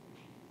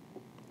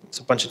 it's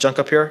a bunch of junk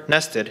up here,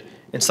 nested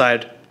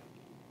inside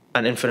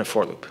an infinite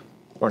for loop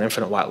or an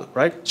infinite while loop,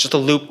 right? It's just a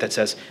loop that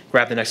says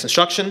grab the next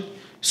instruction,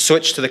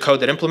 switch to the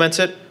code that implements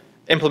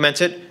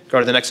it, go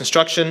to the next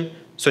instruction,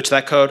 switch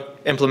that code,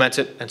 implement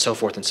it, and so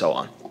forth and so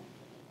on,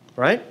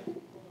 right?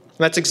 And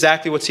that's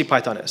exactly what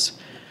CPython is.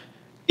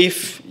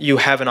 If you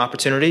have an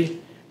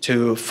opportunity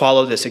to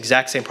follow this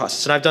exact same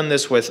process, and I've done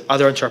this with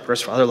other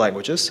interpreters for other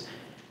languages,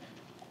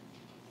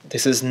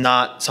 this is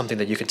not something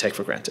that you can take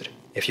for granted.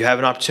 If you have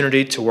an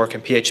opportunity to work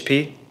in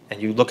PHP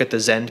and you look at the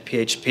Zend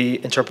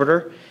PHP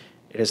interpreter,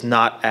 it is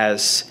not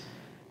as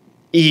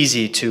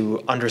easy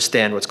to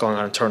understand what's going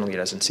on internally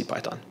as in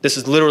CPython. This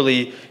is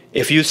literally,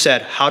 if you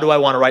said, how do I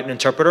want to write an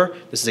interpreter?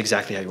 This is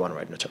exactly how you want to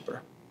write an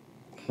interpreter,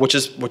 which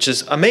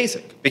is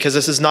amazing, because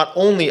this is not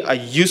only a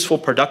useful,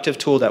 productive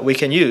tool that we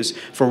can use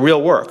for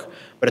real work,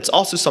 but it's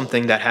also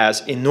something that has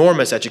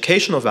enormous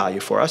educational value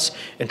for us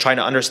in trying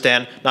to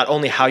understand not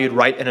only how you'd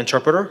write an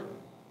interpreter,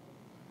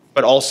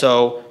 but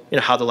also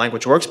how the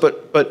language works.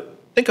 But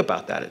think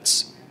about that.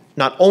 It's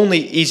not only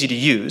easy to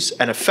use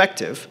and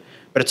effective,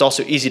 but it's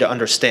also easy to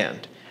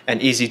understand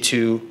and easy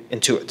to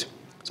intuit.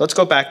 So let's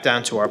go back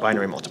down to our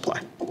binary multiply.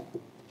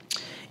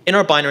 In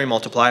our binary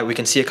multiply, we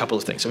can see a couple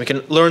of things, and we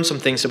can learn some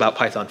things about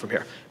Python from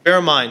here. Bear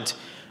in mind,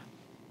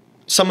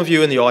 some of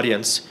you in the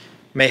audience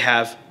may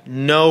have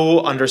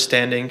no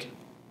understanding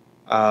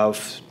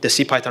of the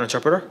CPython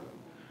interpreter.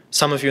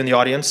 Some of you in the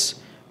audience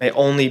may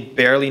only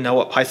barely know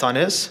what Python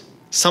is.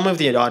 Some of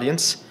the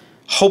audience,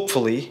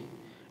 hopefully,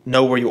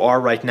 know where you are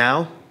right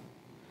now.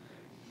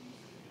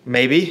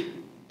 Maybe.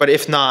 But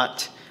if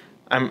not,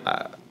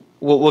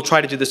 we'll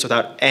try to do this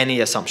without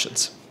any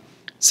assumptions.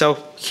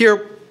 So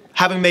here,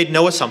 having made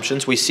no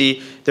assumptions, we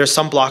see there's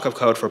some block of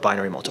code for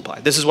binary multiply.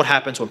 This is what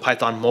happens when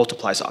Python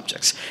multiplies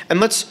objects. And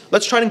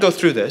let's try and go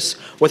through this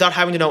without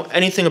having to know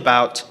anything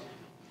about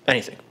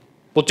anything.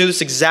 We'll do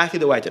this exactly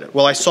the way I did it.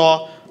 Well, I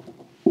saw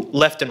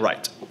left and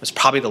right. It's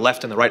probably the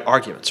left and the right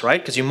arguments,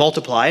 right? Because you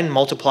multiply, and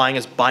multiplying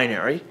is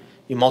binary.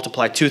 You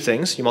multiply two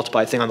things. You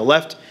multiply a thing on the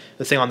left,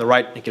 the thing on the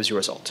right, and it gives you a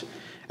result.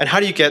 And how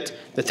do you get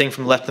the thing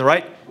from the left and the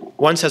right?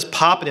 One says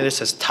pop, and the other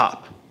says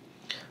top.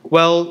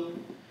 Well,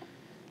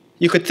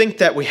 you could think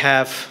that we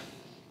have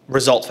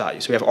result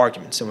values. We have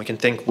arguments, and we can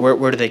think,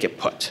 where do they get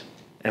put?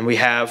 And we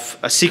have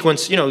a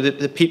sequence. You know,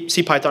 the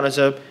CPython is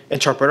an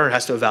interpreter and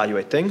has to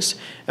evaluate things.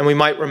 And we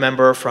might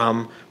remember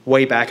from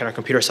way back in our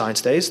computer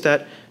science days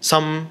that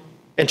some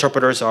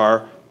interpreters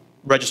are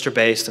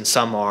register-based and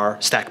some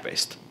are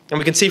stack-based. And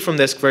we can see from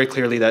this very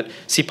clearly that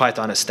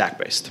CPython is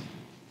stack-based.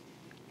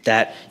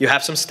 That you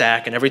have some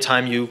stack, and every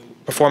time you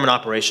perform an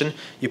operation,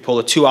 you pull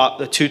the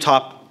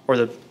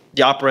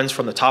operands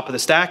from the top of the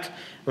stack.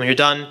 And when you're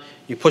done,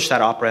 you push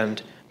that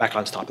operand back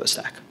onto top of the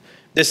stack.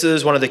 This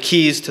is one of the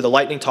keys to the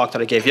lightning talk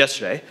that I gave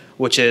yesterday,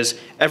 which is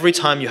every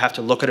time you have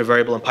to look at a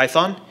variable in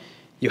Python,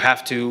 you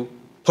have to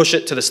push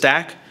it to the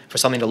stack for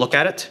something to look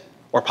at it,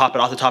 or pop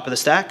it off the top of the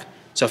stack.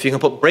 So if you can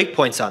put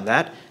breakpoints on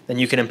that, then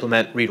you can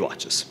implement read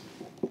watches.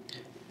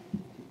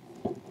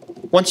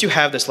 Once you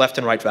have this left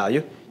and right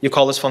value, you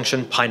call this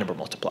function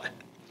PyNumberMultiply.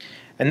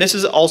 And this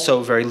is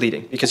also very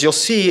leading, because you'll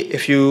see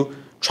if you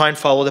try and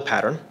follow the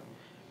pattern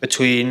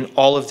between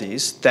all of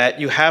these, that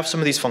you have some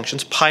of these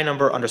functions,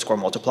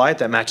 PyNumber_multiply,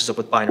 that matches up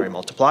with binary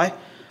multiply,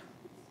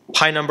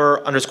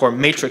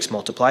 PyNumber_matrix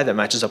multiply, that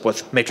matches up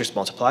with matrix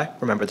multiply.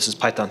 Remember, this is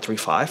Python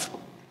 3.5.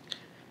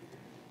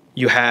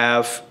 You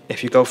have,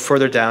 if you go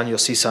further down, you'll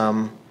see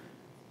some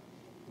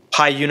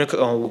PyUnicode.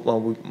 Oh, well,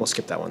 we'll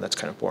skip that one. That's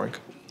kind of boring.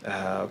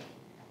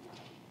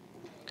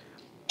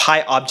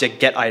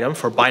 PyObjectGetItem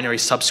for binary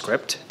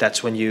subscript.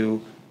 That's when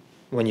you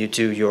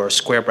do your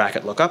square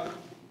bracket lookup.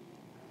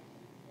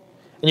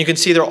 And you can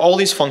see there are all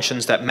these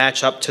functions that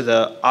match up to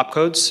the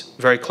opcodes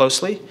very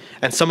closely.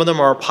 And some of them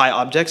are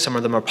PyObject, some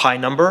of them are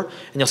PyNumber,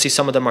 and you'll see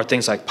some of them are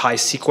things like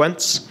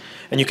PySequence.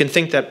 And you can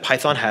think that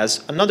Python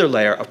has another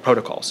layer of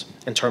protocols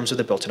in terms of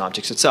the built-in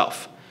objects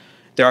itself.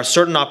 There are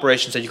certain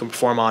operations that you can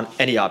perform on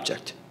any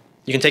object.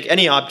 You can take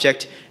any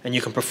object and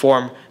you can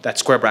perform that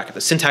square bracket.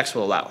 The syntax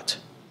will allow it.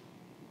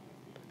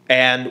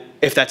 And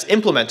if that's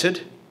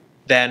implemented,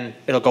 then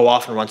it'll go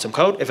off and run some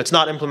code. If it's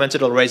not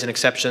implemented, it'll raise an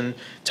exception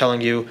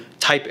telling you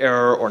type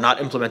error or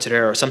not implemented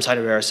error or some kind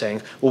of error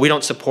saying, well, we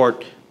don't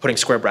support putting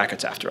square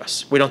brackets after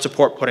us. We don't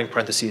support putting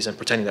parentheses and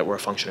pretending that we're a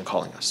function and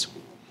calling us.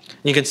 And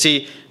you can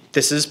see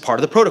this is part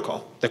of the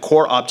protocol. The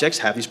core objects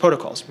have these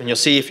protocols. And you'll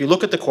see if you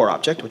look at the core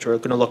object, which we're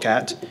going to look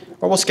at,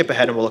 or we'll skip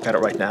ahead and we'll look at it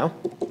right now.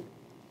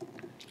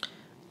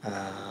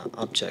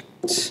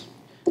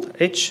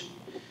 Object.h.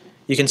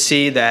 You can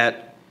see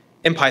that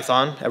in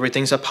Python,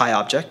 everything's a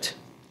PyObject,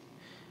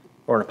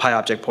 or a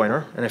PyObject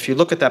pointer. And if you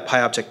look at that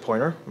PyObject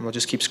pointer, and we'll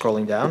just keep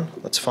scrolling down,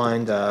 let's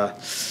find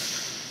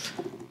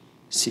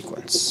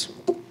sequence.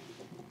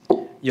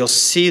 You'll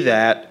see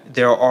that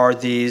there are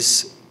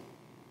these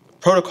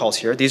protocols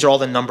here. These are all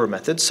the number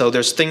methods. So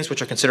there's things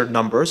which are considered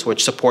numbers,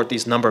 which support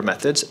these number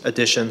methods,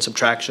 addition,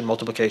 subtraction,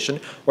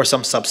 multiplication, or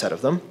some subset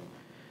of them.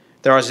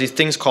 There are these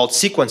things called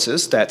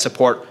sequences that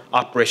support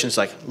operations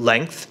like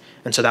length.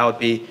 And so that would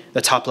be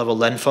the top-level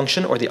len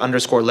function or the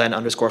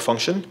 _len_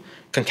 function.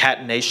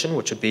 Concatenation,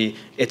 which would be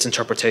its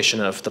interpretation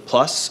of the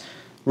plus.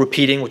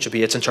 Repeating, which would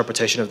be its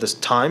interpretation of the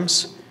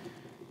times.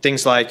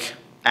 Things like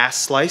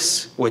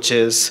asslice, which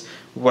is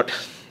what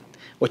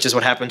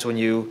happens when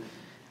you.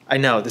 I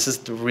know this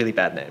is a really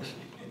bad name.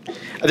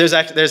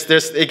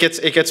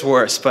 It gets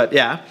worse, but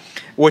yeah,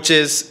 which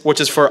is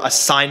for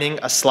assigning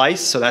a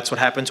slice. So that's what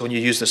happens when you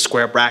use the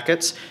square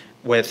brackets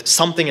with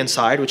something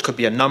inside, which could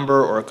be a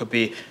number or it could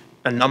be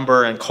a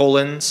number and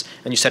colons,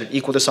 and you set it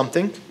equal to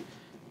something.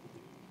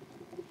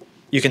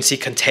 You can see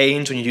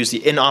contains when you use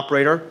the in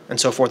operator, and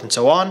so forth and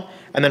so on.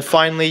 And then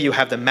finally, you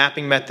have the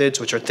mapping methods,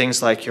 which are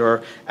things like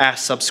your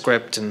as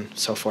subscript and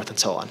so forth and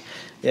so on.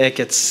 It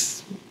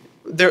gets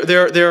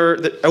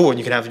oh, and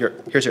you can have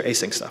here's your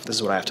async stuff. This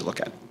is what I have to look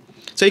at.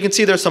 So you can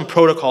see there's some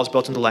protocols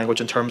built into the language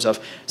in terms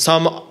of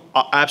some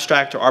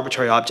abstract or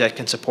arbitrary object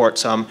can support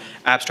some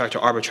abstract or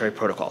arbitrary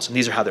protocols, and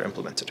these are how they're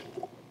implemented.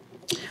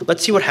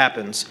 Let's see what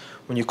happens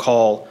when you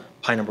call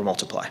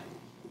PyNumberMultiply.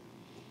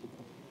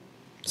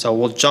 So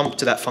we'll jump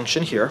to that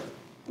function here.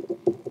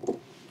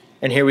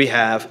 And here we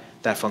have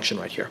that function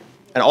right here.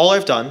 And all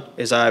I've done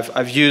is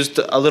I've used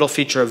a little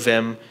feature of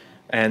Vim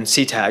and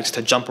C tags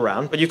to jump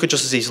around, but you could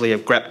just as easily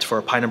have grepped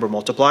for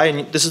PyNumberMultiply,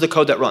 and this is the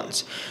code that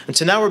runs. And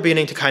so now we're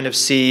beginning to kind of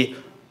see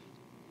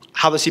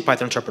how the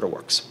CPython interpreter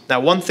works. Now,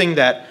 one thing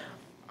that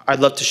I'd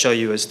love to show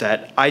you is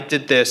that I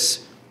did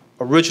this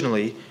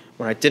originally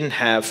when I didn't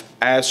have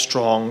as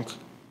strong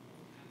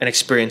an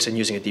experience in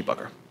using a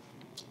debugger,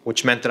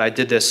 which meant that I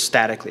did this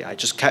statically. I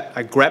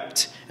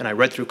grepped and I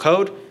read through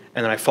code,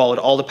 and then I followed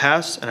all the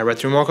paths and I read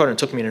through more code, and it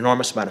took me an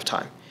enormous amount of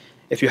time.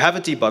 if you have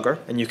a debugger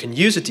and you can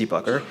use a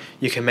debugger,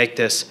 you can make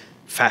this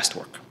fast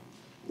work.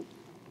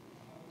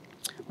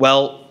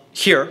 Well,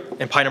 here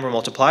in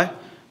PyNumberMultiply,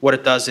 what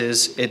it does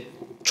is it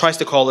tries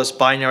to call this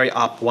binary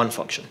op1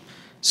 function.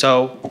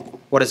 So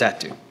what does that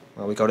do?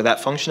 Well, we go to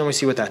that function and we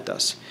see what that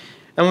does.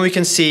 And we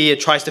can see it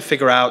tries to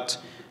figure out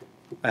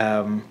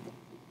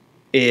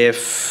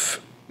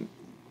if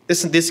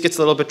this gets a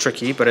little bit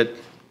tricky, but it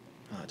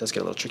does get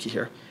a little tricky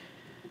here.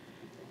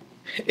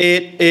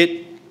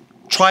 It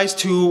tries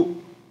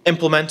to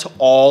implement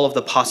all of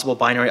the possible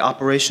binary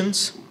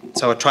operations.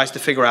 So it tries to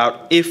figure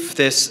out if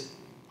this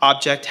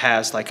object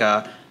has like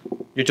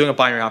you're doing a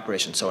binary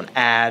operation, so an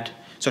add.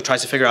 So it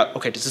tries to figure out,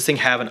 okay, does this thing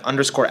have an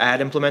underscore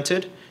add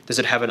implemented? Does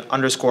it have an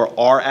underscore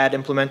r add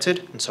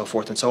implemented? And so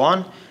forth and so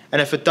on.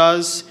 And if it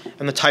does,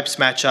 and the types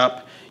match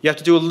up, you have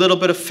to do a little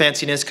bit of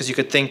fanciness because you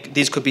could think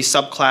these could be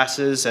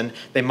subclasses and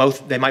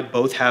they might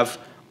both have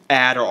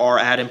add or r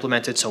add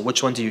implemented. So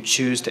which one do you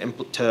choose to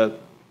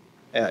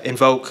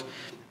invoke?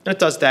 And it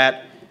does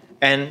that.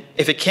 And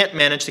if it can't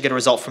manage to get a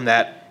result from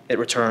that, it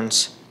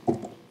returns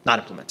not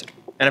implemented.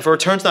 And if it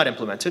returns not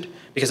implemented,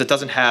 because it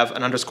doesn't have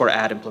an underscore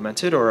add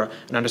implemented or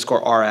an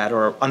underscore r add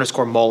or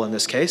underscore mul in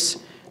this case,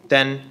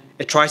 then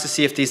it tries to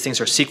see if these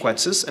things are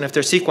sequences. And if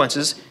they're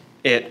sequences,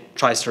 it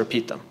tries to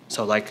repeat them.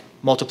 So like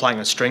multiplying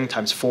a string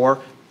times 4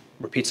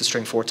 repeats the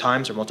string 4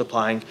 times, or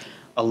multiplying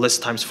a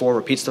list times 4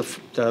 repeats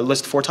the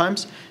list 4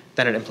 times,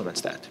 then it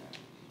implements that.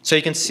 So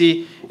you can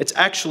see it's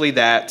actually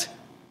that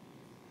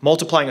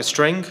multiplying a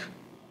string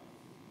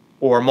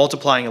or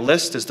multiplying a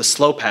list is the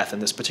slow path in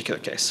this particular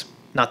case.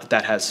 Not that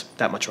that has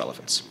that much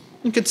relevance.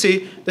 You can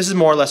see this is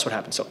more or less what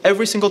happens. So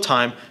every single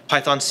time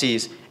Python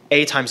sees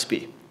A times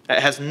B, it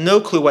has no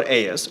clue what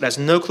A is, it has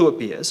no clue what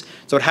B is,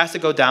 so it has to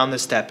go down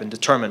this step and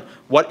determine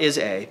what is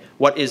A,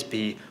 what is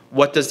B,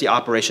 what does the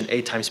operation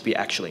A times B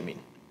actually mean.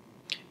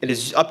 It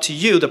is up to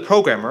you, the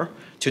programmer,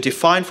 to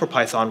define for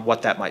Python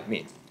what that might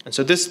mean. And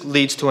so this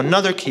leads to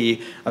another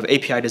key of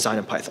API design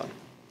in Python,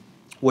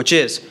 which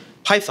is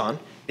Python,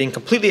 being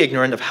completely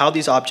ignorant of how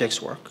these objects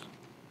work,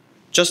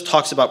 just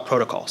talks about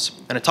protocols.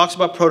 And it talks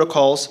about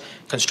protocols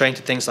constrained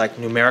to things like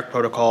numeric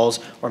protocols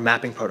or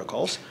mapping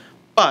protocols.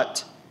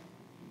 But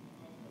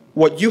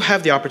what you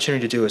have the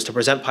opportunity to do is to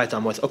present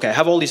Python with, okay, I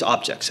have all these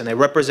objects, and they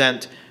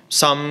represent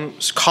some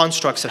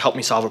constructs that help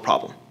me solve a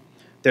problem.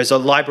 There's a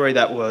library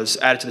that was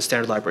added to the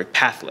standard library,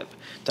 pathlib,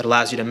 that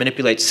allows you to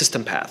manipulate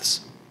system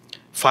paths,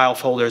 file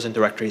folders and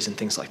directories and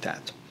things like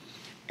that.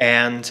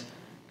 And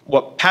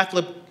what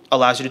pathlib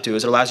allows you to do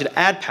is it allows you to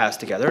add paths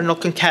together, and it'll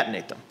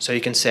concatenate them. So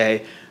you can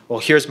say, well,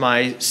 here's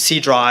my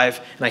C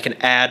drive, and I can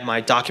add my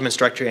documents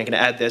directory, and I can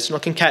add this, and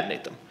it'll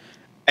concatenate them.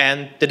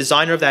 And the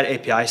designer of that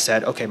API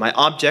said, okay, my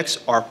objects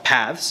are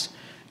paths,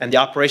 and the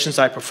operations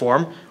I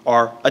perform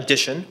are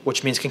addition,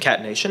 which means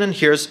concatenation, and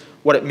here's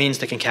what it means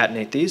to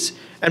concatenate these.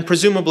 And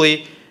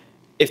presumably,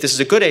 if this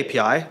is a good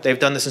API, they've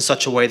done this in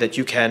such a way that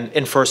you can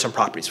infer some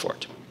properties for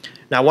it.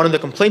 Now, one of the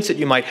complaints that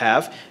you might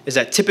have is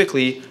that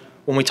typically,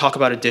 when we talk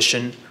about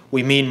addition,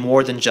 we mean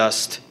more than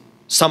just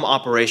some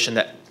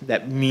operation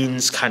that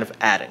means kind of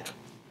adding.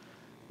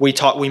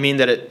 We mean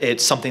that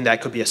it's something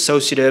that could be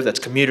associative, that's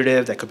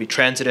commutative, that could be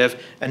transitive,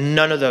 and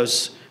none of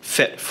those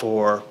fit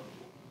for,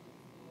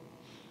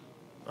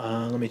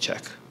 let me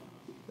check.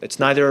 It's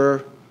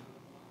neither,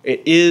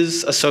 it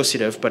is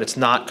associative, but it's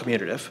not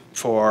commutative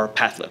for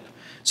pathlib.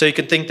 So you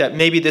could think that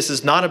maybe this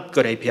is not a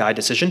good API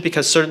decision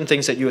because certain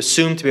things that you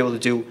assume to be able to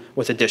do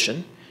with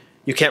addition,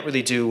 you can't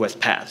really do with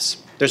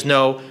paths. There's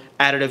no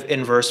additive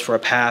inverse for a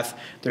path.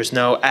 There's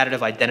no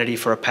additive identity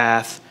for a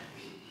path.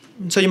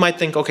 So you might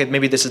think, okay,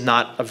 maybe this is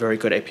not a very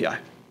good API.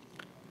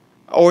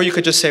 Or you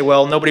could just say,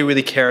 well, nobody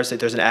really cares that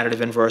there's an additive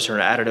inverse or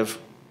an additive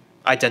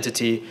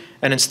identity,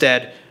 and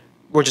instead,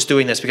 we're just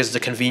doing this because it's a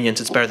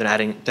convenience. It's better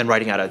than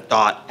writing out a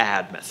dot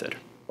add method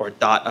or a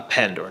dot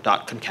append or a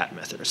dot concat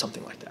method or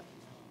something like that.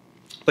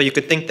 But you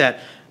could think that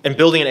in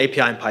building an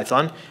API in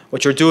Python,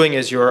 what you're doing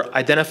is you're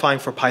identifying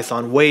for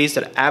Python ways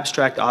that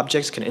abstract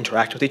objects can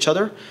interact with each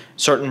other,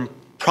 certain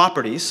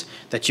properties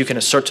that you can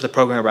assert to the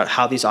program about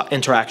how these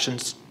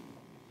interactions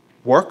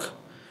work,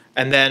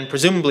 and then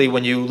presumably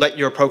when you let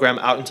your program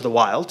out into the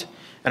wild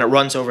and it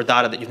runs over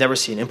data that you've never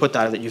seen, input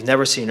data that you've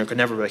never seen or could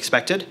never have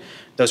expected,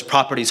 those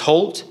properties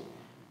hold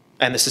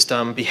and the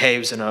system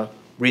behaves in a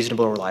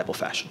reasonable, reliable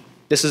fashion.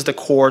 This is the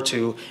core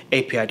to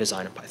API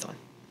design in Python.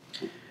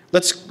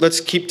 Let's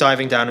keep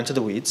diving down into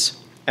the weeds.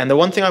 And the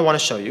one thing I want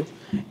to show you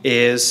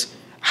is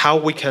how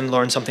we can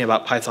learn something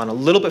about Python a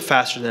little bit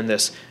faster than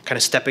this kind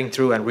of stepping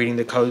through and reading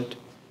the code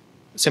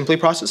simply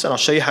process. And I'll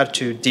show you how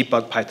to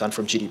debug Python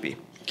from GDB.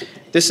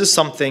 This is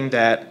something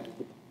that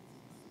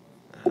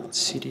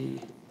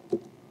cd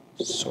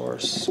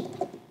source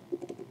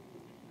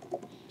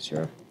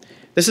 0.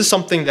 This is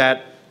something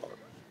that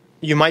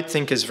you might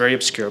think is very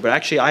obscure, but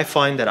actually I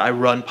find that I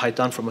run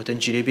Python from within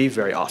GDB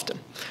very often.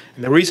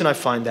 And the reason I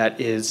find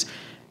that is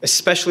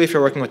especially if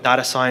you're working with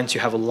data science, you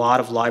have a lot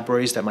of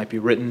libraries that might be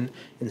written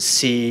in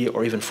C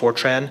or even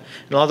Fortran.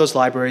 And a lot of those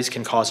libraries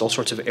can cause all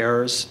sorts of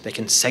errors. They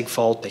can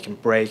segfault, they can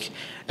break.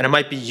 And it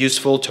might be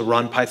useful to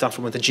run Python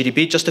from within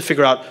GDB just to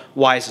figure out,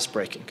 why is this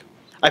breaking?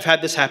 I've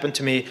had this happen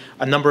to me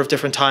a number of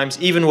different times,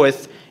 even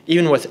with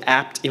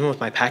apt, even with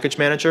my package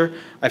manager.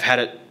 I've had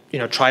it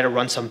try to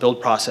run some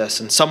build process,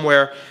 and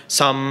somewhere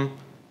some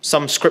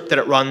script that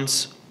it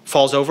runs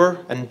falls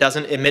over and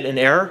doesn't emit an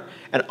error.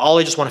 And all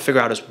I just want to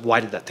figure out is, why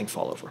did that thing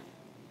fall over?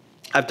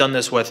 I've done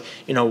this with,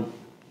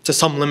 to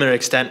some limited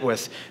extent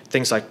with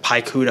things like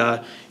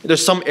PyCuda.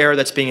 There's some error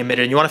that's being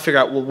emitted, and you want to figure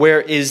out, well, where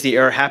is the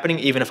error happening,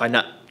 even if I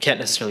can't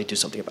necessarily do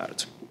something about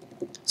it.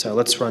 So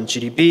let's run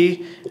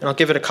GDB, and I'll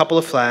give it a couple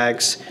of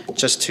flags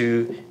just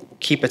to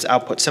keep its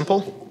output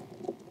simple.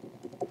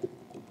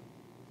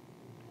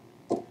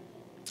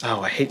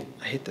 Oh, I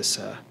hate this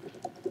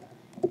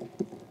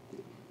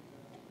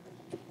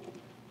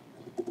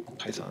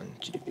Python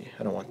GDB.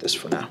 I don't want this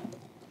for now.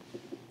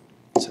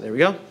 So there we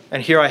go.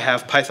 And here I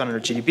have Python under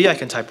GDB. I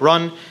can type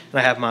run, and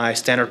I have my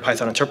standard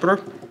Python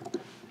interpreter.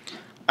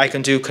 I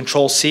can do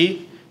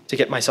Control-C to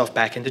get myself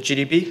back into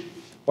GDB.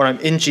 When I'm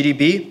in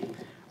GDB,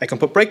 I can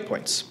put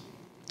breakpoints.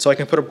 So I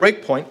can put a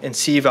breakpoint in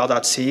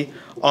ceval.c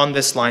on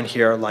this line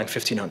here, line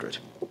 1500.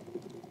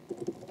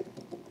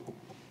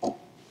 All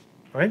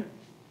right?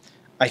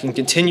 I can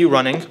continue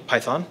running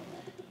Python,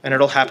 and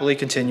it'll happily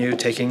continue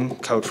taking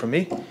code from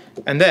me.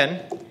 And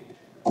then,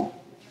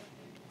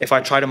 if I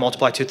try to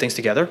multiply two things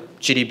together,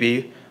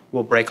 GDB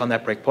will break on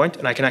that breakpoint,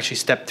 and I can actually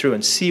step through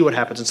and see what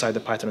happens inside the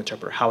Python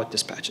interpreter, how it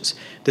dispatches.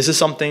 This is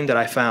something that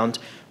I found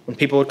when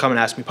people would come and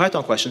ask me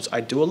Python questions,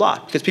 I do a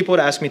lot. Because people would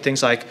ask me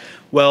things like,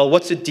 well,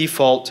 what's the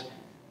default?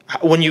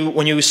 When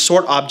you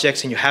sort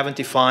objects and you haven't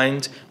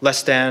defined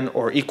less than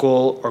or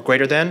equal or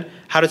greater than,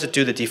 how does it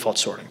do the default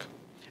sorting?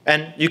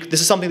 And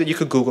this is something that you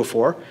could Google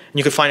for, and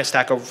you could find a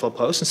Stack Overflow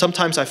post. And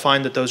sometimes I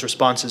find that those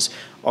responses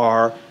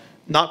are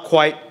not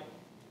quite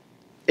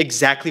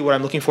exactly what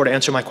I'm looking for to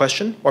answer my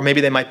question, or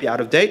maybe they might be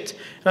out of date.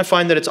 And I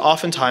find that it's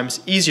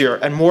oftentimes easier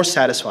and more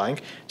satisfying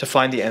to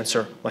find the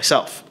answer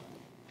myself.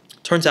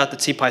 Turns out that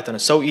CPython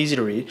is so easy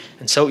to read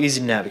and so easy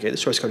to navigate, the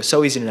source code is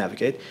so easy to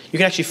navigate, you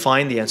can actually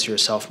find the answer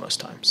yourself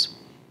most times.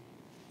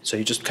 So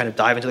you just kind of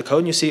dive into the code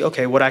and you see,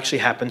 okay, what actually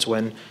happens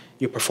when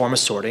you perform a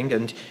sorting,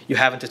 and you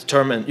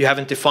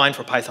haven't defined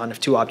for Python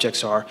if two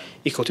objects are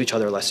equal to each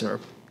other or less than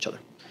each other.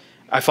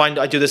 I find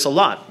I do this a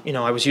lot.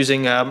 I was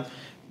using the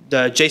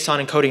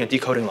JSON encoding and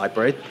decoding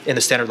library in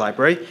the standard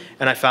library,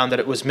 and I found that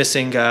it was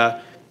missing,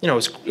 it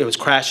was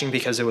crashing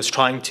because it was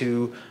trying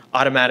to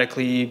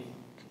automatically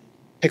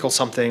pickle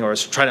something, or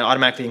was trying to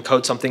automatically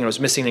encode something, and it was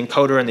missing an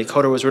encoder, and the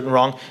encoder was written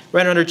wrong.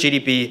 Ran under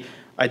GDB.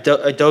 I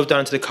dove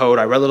down into the code.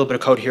 I read a little bit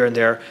of code here and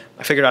there.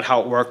 I figured out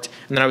how it worked,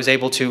 and then I was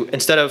able to,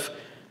 instead of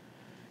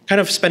kind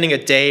of spending a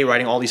day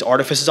writing all these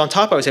artifices on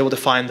top, I was able to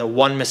find the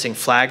one missing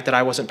flag that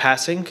I wasn't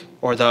passing,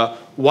 or the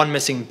one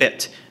missing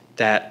bit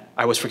that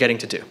I was forgetting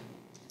to do.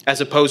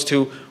 As opposed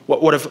to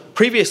what would have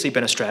previously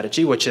been a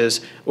strategy, which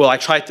is, well, I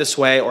try it this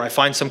way, or I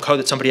find some code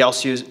that somebody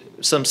else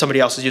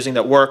is using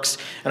that works,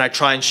 and I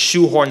try and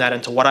shoehorn that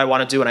into what I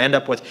want to do, and I end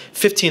up with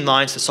 15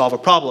 lines to solve a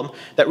problem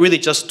that really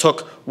just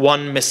took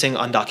one missing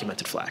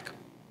undocumented flag.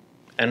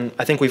 And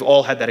I think we've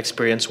all had that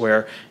experience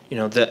where,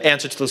 the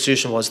answer to the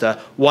solution was the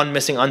one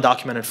missing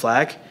undocumented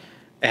flag,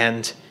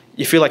 and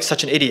you feel like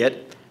such an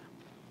idiot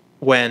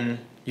when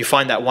you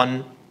find that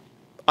one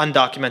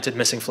undocumented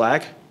missing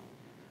flag,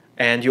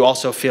 and you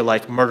also feel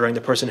like murdering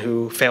the person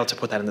who failed to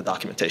put that in the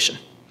documentation.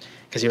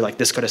 Because you're like,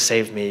 this could have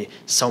saved me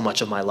so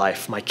much of my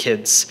life. My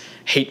kids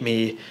hate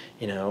me.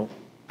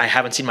 I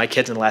haven't seen my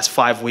kids in the last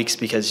 5 weeks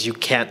because you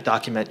can't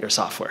document your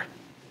software.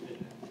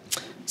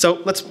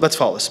 So let's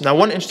follow this. Now,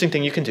 one interesting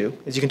thing you can do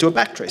is you can do a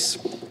backtrace.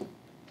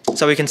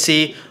 So we can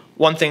see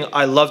one thing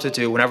I love to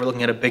do whenever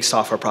looking at a big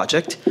software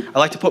project. I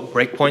like to put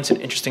breakpoints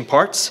in interesting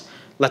parts,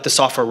 let the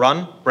software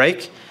run,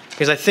 break,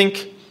 because I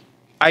think,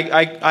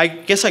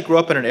 I guess I grew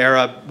up in an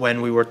era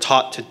when we were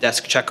taught to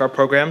desk check our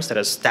programs, that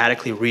is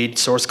statically read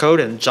source code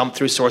and jump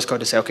through source code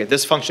to say, okay,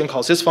 this function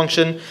calls this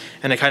function,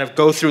 and I kind of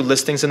go through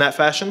listings in that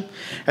fashion.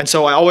 And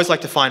so I always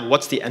like to find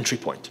what's the entry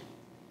point.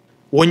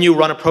 When you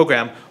run a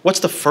program, what's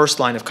the first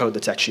line of code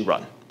that's actually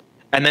run?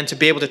 And then to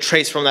be able to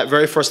trace from that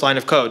very first line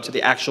of code to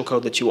the actual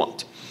code that you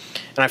want.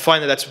 And I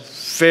find that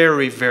that's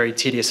very, very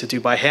tedious to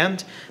do by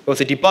hand. But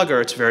with a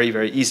debugger, it's very,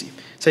 very easy.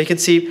 So you can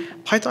see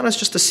Python is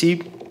just a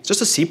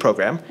C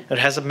program, and it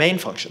has a main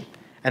function.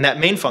 And that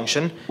main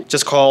function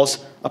just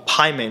calls a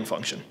PyMain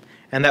function.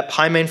 And that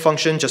PyMain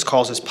function just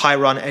calls as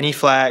PyRun any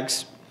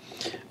flags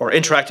or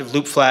interactive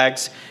loop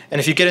flags. And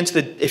if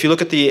you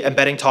look at the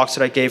embedding talks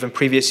that I gave in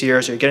previous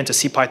years, or you get into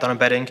CPython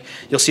embedding,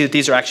 you'll see that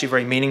these are actually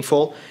very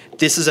meaningful.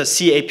 This is a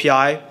C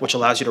API, which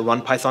allows you to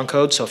run Python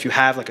code. So if you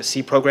have like a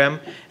C program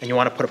and you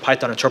want to put a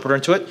Python interpreter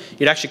into it,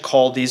 you'd actually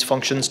call these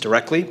functions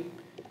directly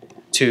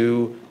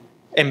to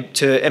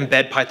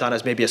embed Python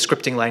as maybe a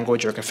scripting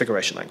language or a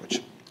configuration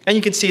language. And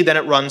you can see then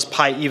it runs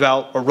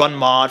PyEval or run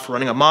mod for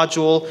running a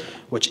module,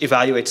 which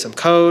evaluates some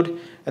code.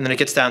 and then it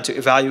gets down to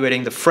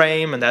evaluating the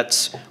frame, and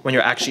that's when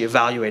you're actually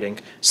evaluating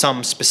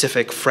some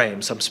specific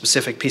frame, some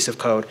specific piece of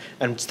code,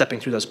 and stepping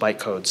through those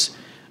bytecodes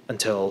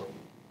until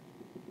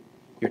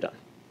you're done.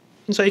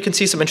 And so you can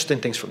see some interesting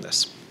things from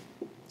this.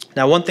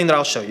 Now, one thing that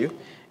I'll show you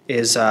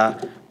is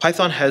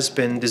Python has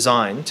been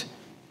designed,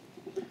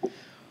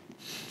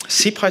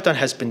 CPython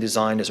has been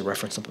designed as a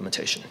reference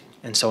implementation.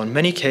 And so in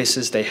many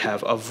cases, they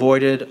have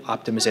avoided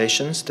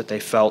optimizations that they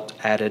felt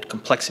added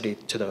complexity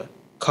to the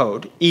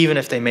code, even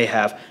if they may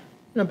have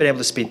been able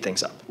to speed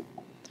things up.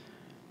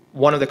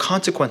 One of the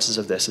consequences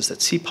of this is that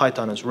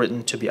CPython is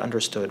written to be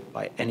understood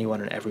by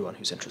anyone and everyone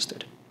who's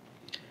interested.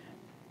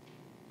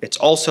 It's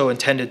also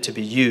intended to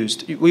be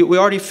used. We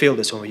already feel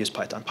this when we use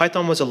Python.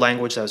 Python was a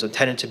language that was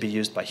intended to be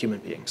used by human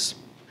beings.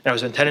 And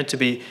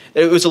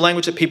it was a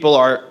language that people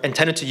are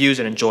intended to use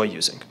and enjoy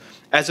using,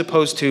 as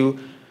opposed to,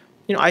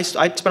 I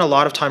spent a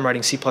lot of time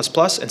writing C++,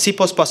 and C++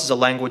 is a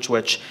language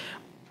which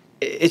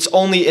it's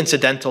only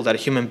incidental that a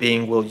human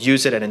being will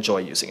use it and enjoy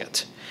using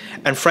it.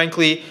 And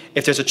frankly,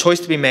 if there's a choice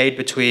to be made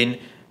between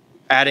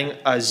adding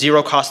a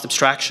zero-cost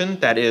abstraction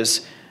that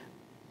is,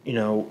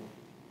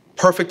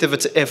 perfect of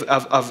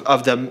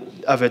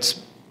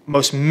its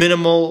most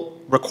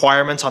minimal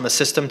requirements on the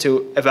system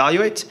to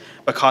evaluate,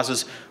 but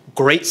causes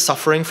great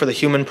suffering for the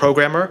human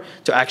programmer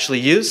to actually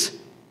use,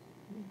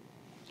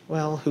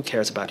 well, who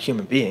cares about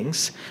human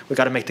beings? We've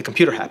got to make the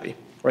computer happy.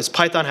 Whereas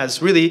Python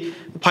has really,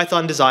 the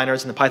Python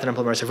designers and the Python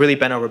implementers have really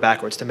bent over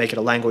backwards to make it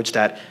a language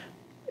that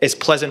is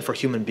pleasant for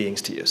human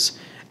beings to use,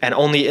 and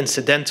only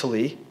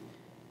incidentally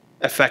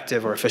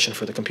effective or efficient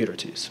for the computer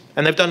to use.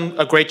 And they've done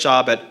a great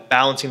job at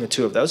balancing the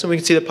two of those. And we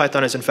can see that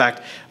Python is, in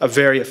fact, a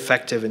very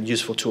effective and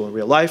useful tool in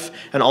real life,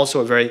 and also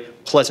a very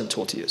pleasant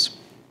tool to use.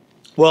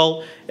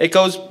 Well, it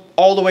goes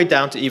all the way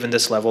down to even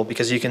this level,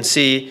 because you can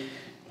see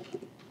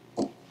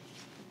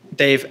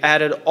they've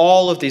added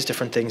all of these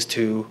different things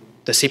to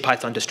the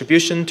CPython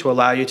distribution to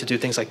allow you to do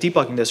things like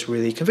debugging this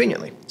really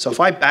conveniently. So if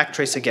I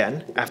backtrace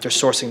again after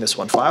sourcing this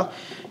one file,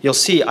 you'll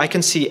see I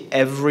can see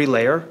every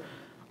layer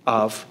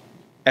of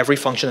every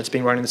function that's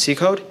being run in the C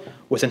code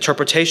with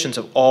interpretations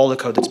of all the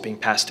code that's being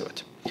passed to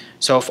it.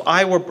 So if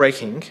I were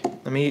breaking,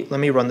 let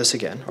me run this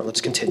again, or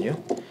let's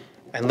continue,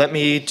 and let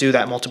me do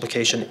that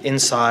multiplication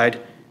inside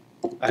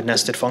a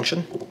nested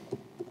function.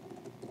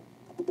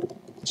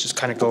 Let's just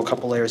kind of go a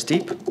couple layers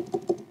deep.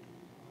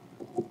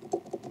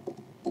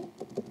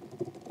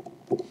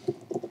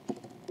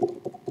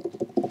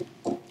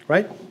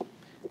 Right?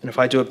 And if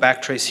I do a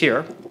backtrace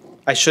here,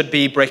 I should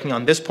be breaking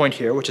on this point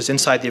here, which is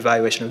inside the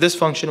evaluation of this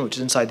function, which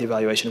is inside the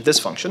evaluation of this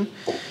function.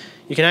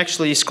 You can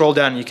actually scroll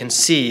down and you can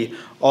see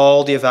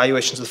all the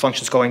evaluations of the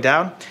functions going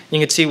down. You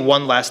can see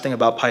one last thing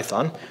about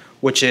Python,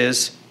 which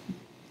is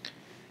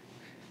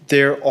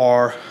there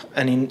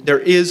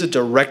is a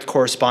direct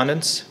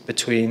correspondence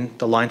between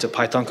the lines of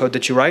Python code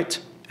that you write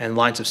and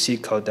lines of C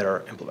code that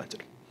are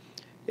implemented.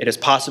 It is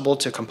possible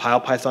to compile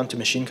Python to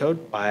machine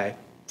code by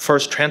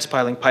first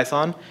transpiling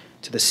Python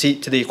to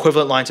the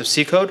equivalent lines of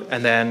C code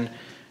and then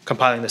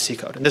compiling the C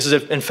code. And this is,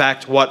 in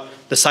fact, what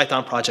the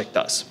Python project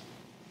does.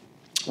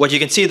 What you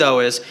can see, though,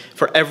 is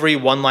for every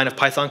one line of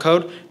Python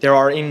code, there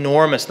are an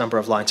enormous number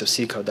of lines of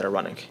C code that are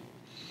running.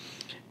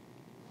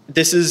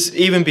 This is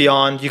even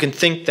beyond, you can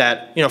think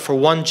that, for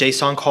one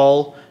JSON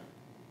call,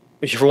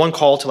 for one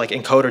call to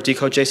encode or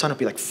decode JSON, it'd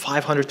be like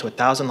 500 to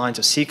 1,000 lines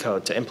of C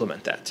code to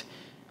implement that.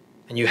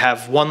 And you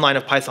have one line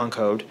of Python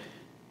code.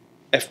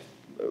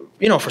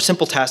 For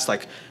simple tasks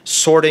like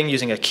sorting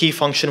using a key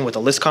function with a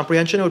list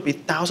comprehension, it would be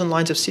 1,000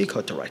 lines of C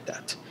code to write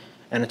that.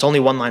 And it's only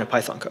one line of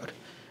Python code.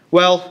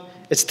 Well,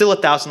 it's still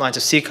 1,000 lines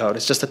of C code.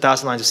 It's just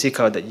 1,000 lines of C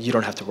code that you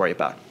don't have to worry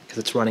about because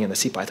it's running in the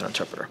CPython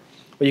interpreter.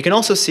 What you can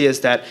also see is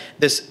that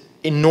this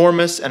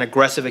enormous and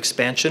aggressive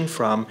expansion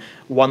from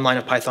one line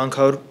of Python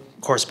code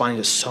corresponding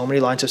to so many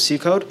lines of C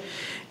code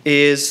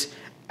is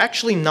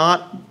actually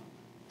not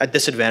a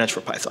disadvantage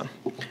for Python,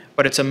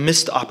 but it's a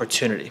missed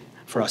opportunity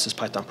for us as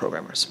Python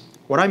programmers.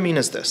 What I mean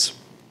is this.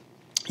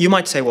 You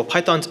might say, well,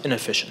 Python's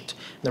inefficient.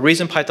 And the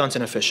reason Python's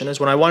inefficient is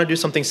when I want to do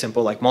something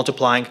simple like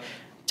multiplying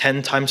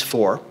 10 times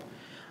 4,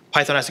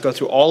 Python has to go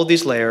through all of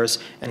these layers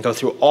and go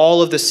through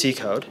all of this C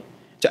code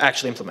to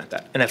actually implement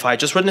that. And if I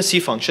had just written a C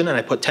function and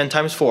I put 10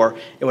 times 4,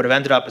 it would have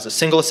ended up as a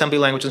single assembly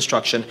language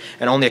instruction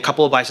and only a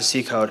couple of bytes of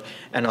C code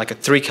and like a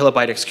 3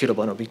 kilobyte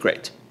executable, and it would be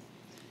great.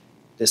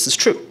 This is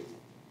true.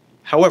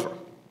 However,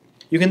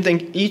 you can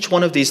think each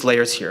one of these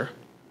layers here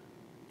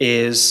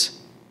is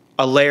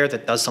a layer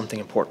that does something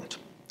important.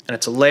 And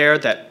it's a layer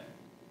that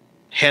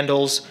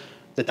handles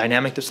the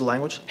dynamics of the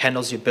language,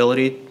 handles the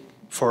ability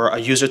for a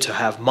user to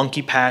have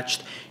monkey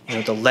patched,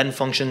 the len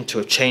function to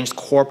have changed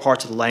core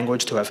parts of the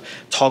language, to have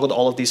toggled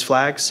all of these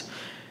flags.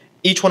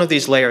 Each one of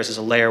these layers is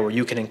a layer where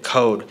you can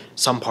encode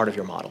some part of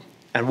your model.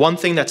 And one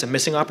thing that's a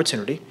missing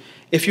opportunity,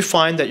 if you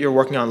find that you're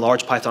working on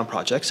large Python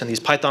projects and these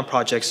Python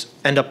projects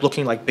end up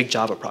looking like big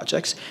Java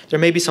projects, there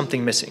may be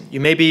something missing. You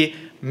may be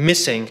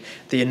missing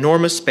the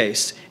enormous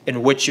space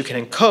in which you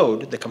can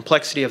encode the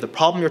complexity of the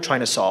problem you're trying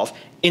to solve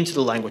into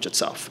the language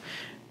itself.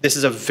 This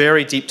is a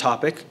very deep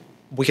topic.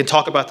 We can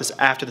talk about this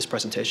after this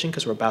presentation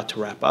because we're about to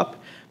wrap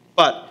up.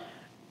 But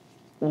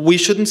we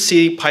shouldn't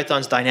see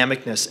Python's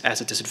dynamicness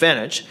as a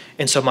disadvantage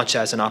in so much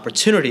as an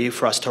opportunity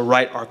for us to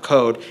write our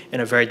code in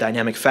a very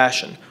dynamic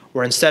fashion,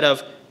 where instead of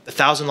the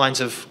 1,000 lines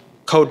of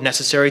code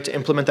necessary to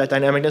implement that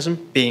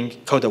dynamism being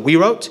code that we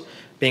wrote,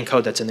 being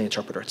code that's in the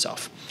interpreter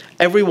itself.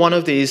 Every one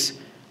of these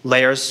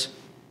layers,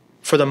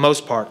 for the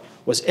most part,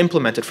 was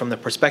implemented from the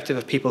perspective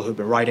of people who've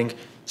been writing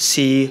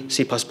C,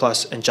 C++,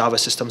 and Java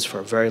systems for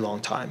a very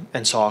long time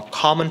and saw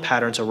common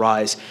patterns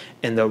arise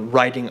in the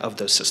writing of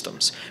those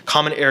systems.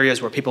 Common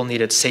areas where people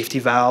needed safety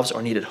valves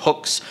or needed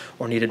hooks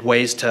or needed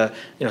ways to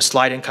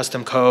slide in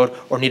custom code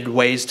or needed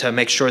ways to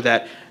make sure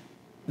that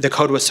the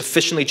code was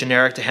sufficiently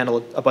generic to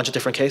handle a bunch of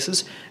different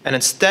cases. And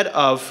instead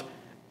of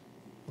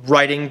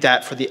writing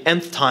that for the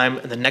nth time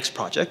in the next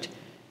project,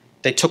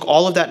 they took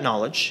all of that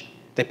knowledge,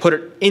 they put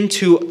it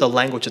into the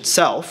language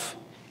itself,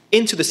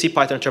 into the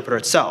CPython interpreter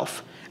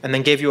itself, and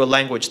then gave you a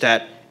language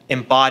that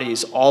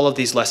embodies all of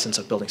these lessons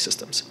of building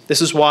systems. This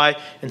is why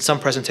in some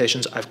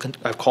presentations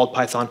I've called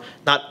Python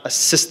not a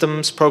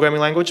systems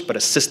programming language, but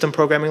a system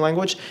programming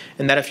language,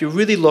 and that if you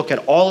really look at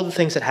all of the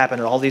things that happen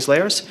at all these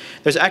layers,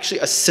 there's actually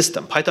a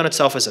system. Python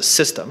itself is a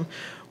system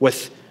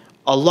with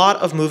a lot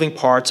of moving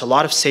parts, a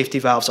lot of safety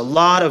valves, a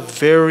lot of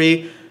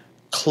very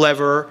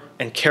clever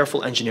and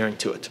careful engineering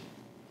to it.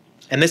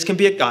 And this can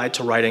be a guide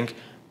to writing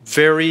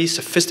very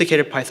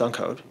sophisticated Python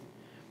code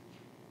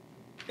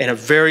in a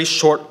very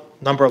short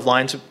number of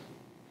lines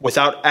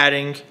without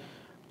adding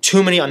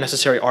too many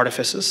unnecessary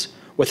artifices,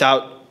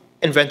 without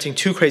inventing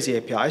too crazy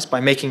APIs, by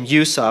making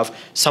use of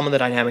some of the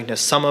dynamicness,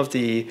 some of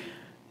the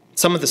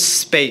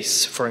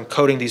space for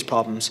encoding these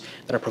problems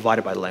that are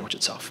provided by the language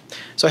itself.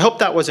 So I hope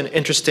that was an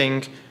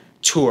interesting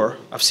tour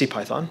of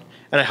CPython.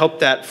 And I hope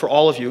that for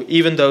all of you,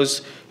 even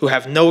those who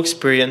have no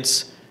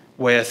experience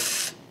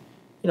with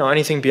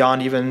anything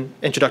beyond even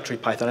introductory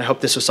Python, I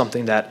hope this was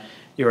something that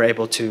you were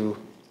able to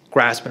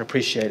grasp and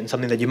appreciate and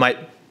something that you might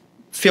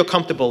feel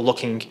comfortable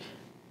looking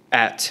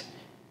at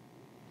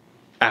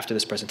after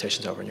this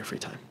presentation is over in your free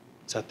time.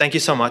 So thank you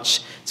so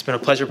much. It's been a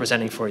pleasure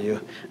presenting for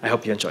you. I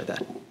hope you enjoyed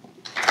that.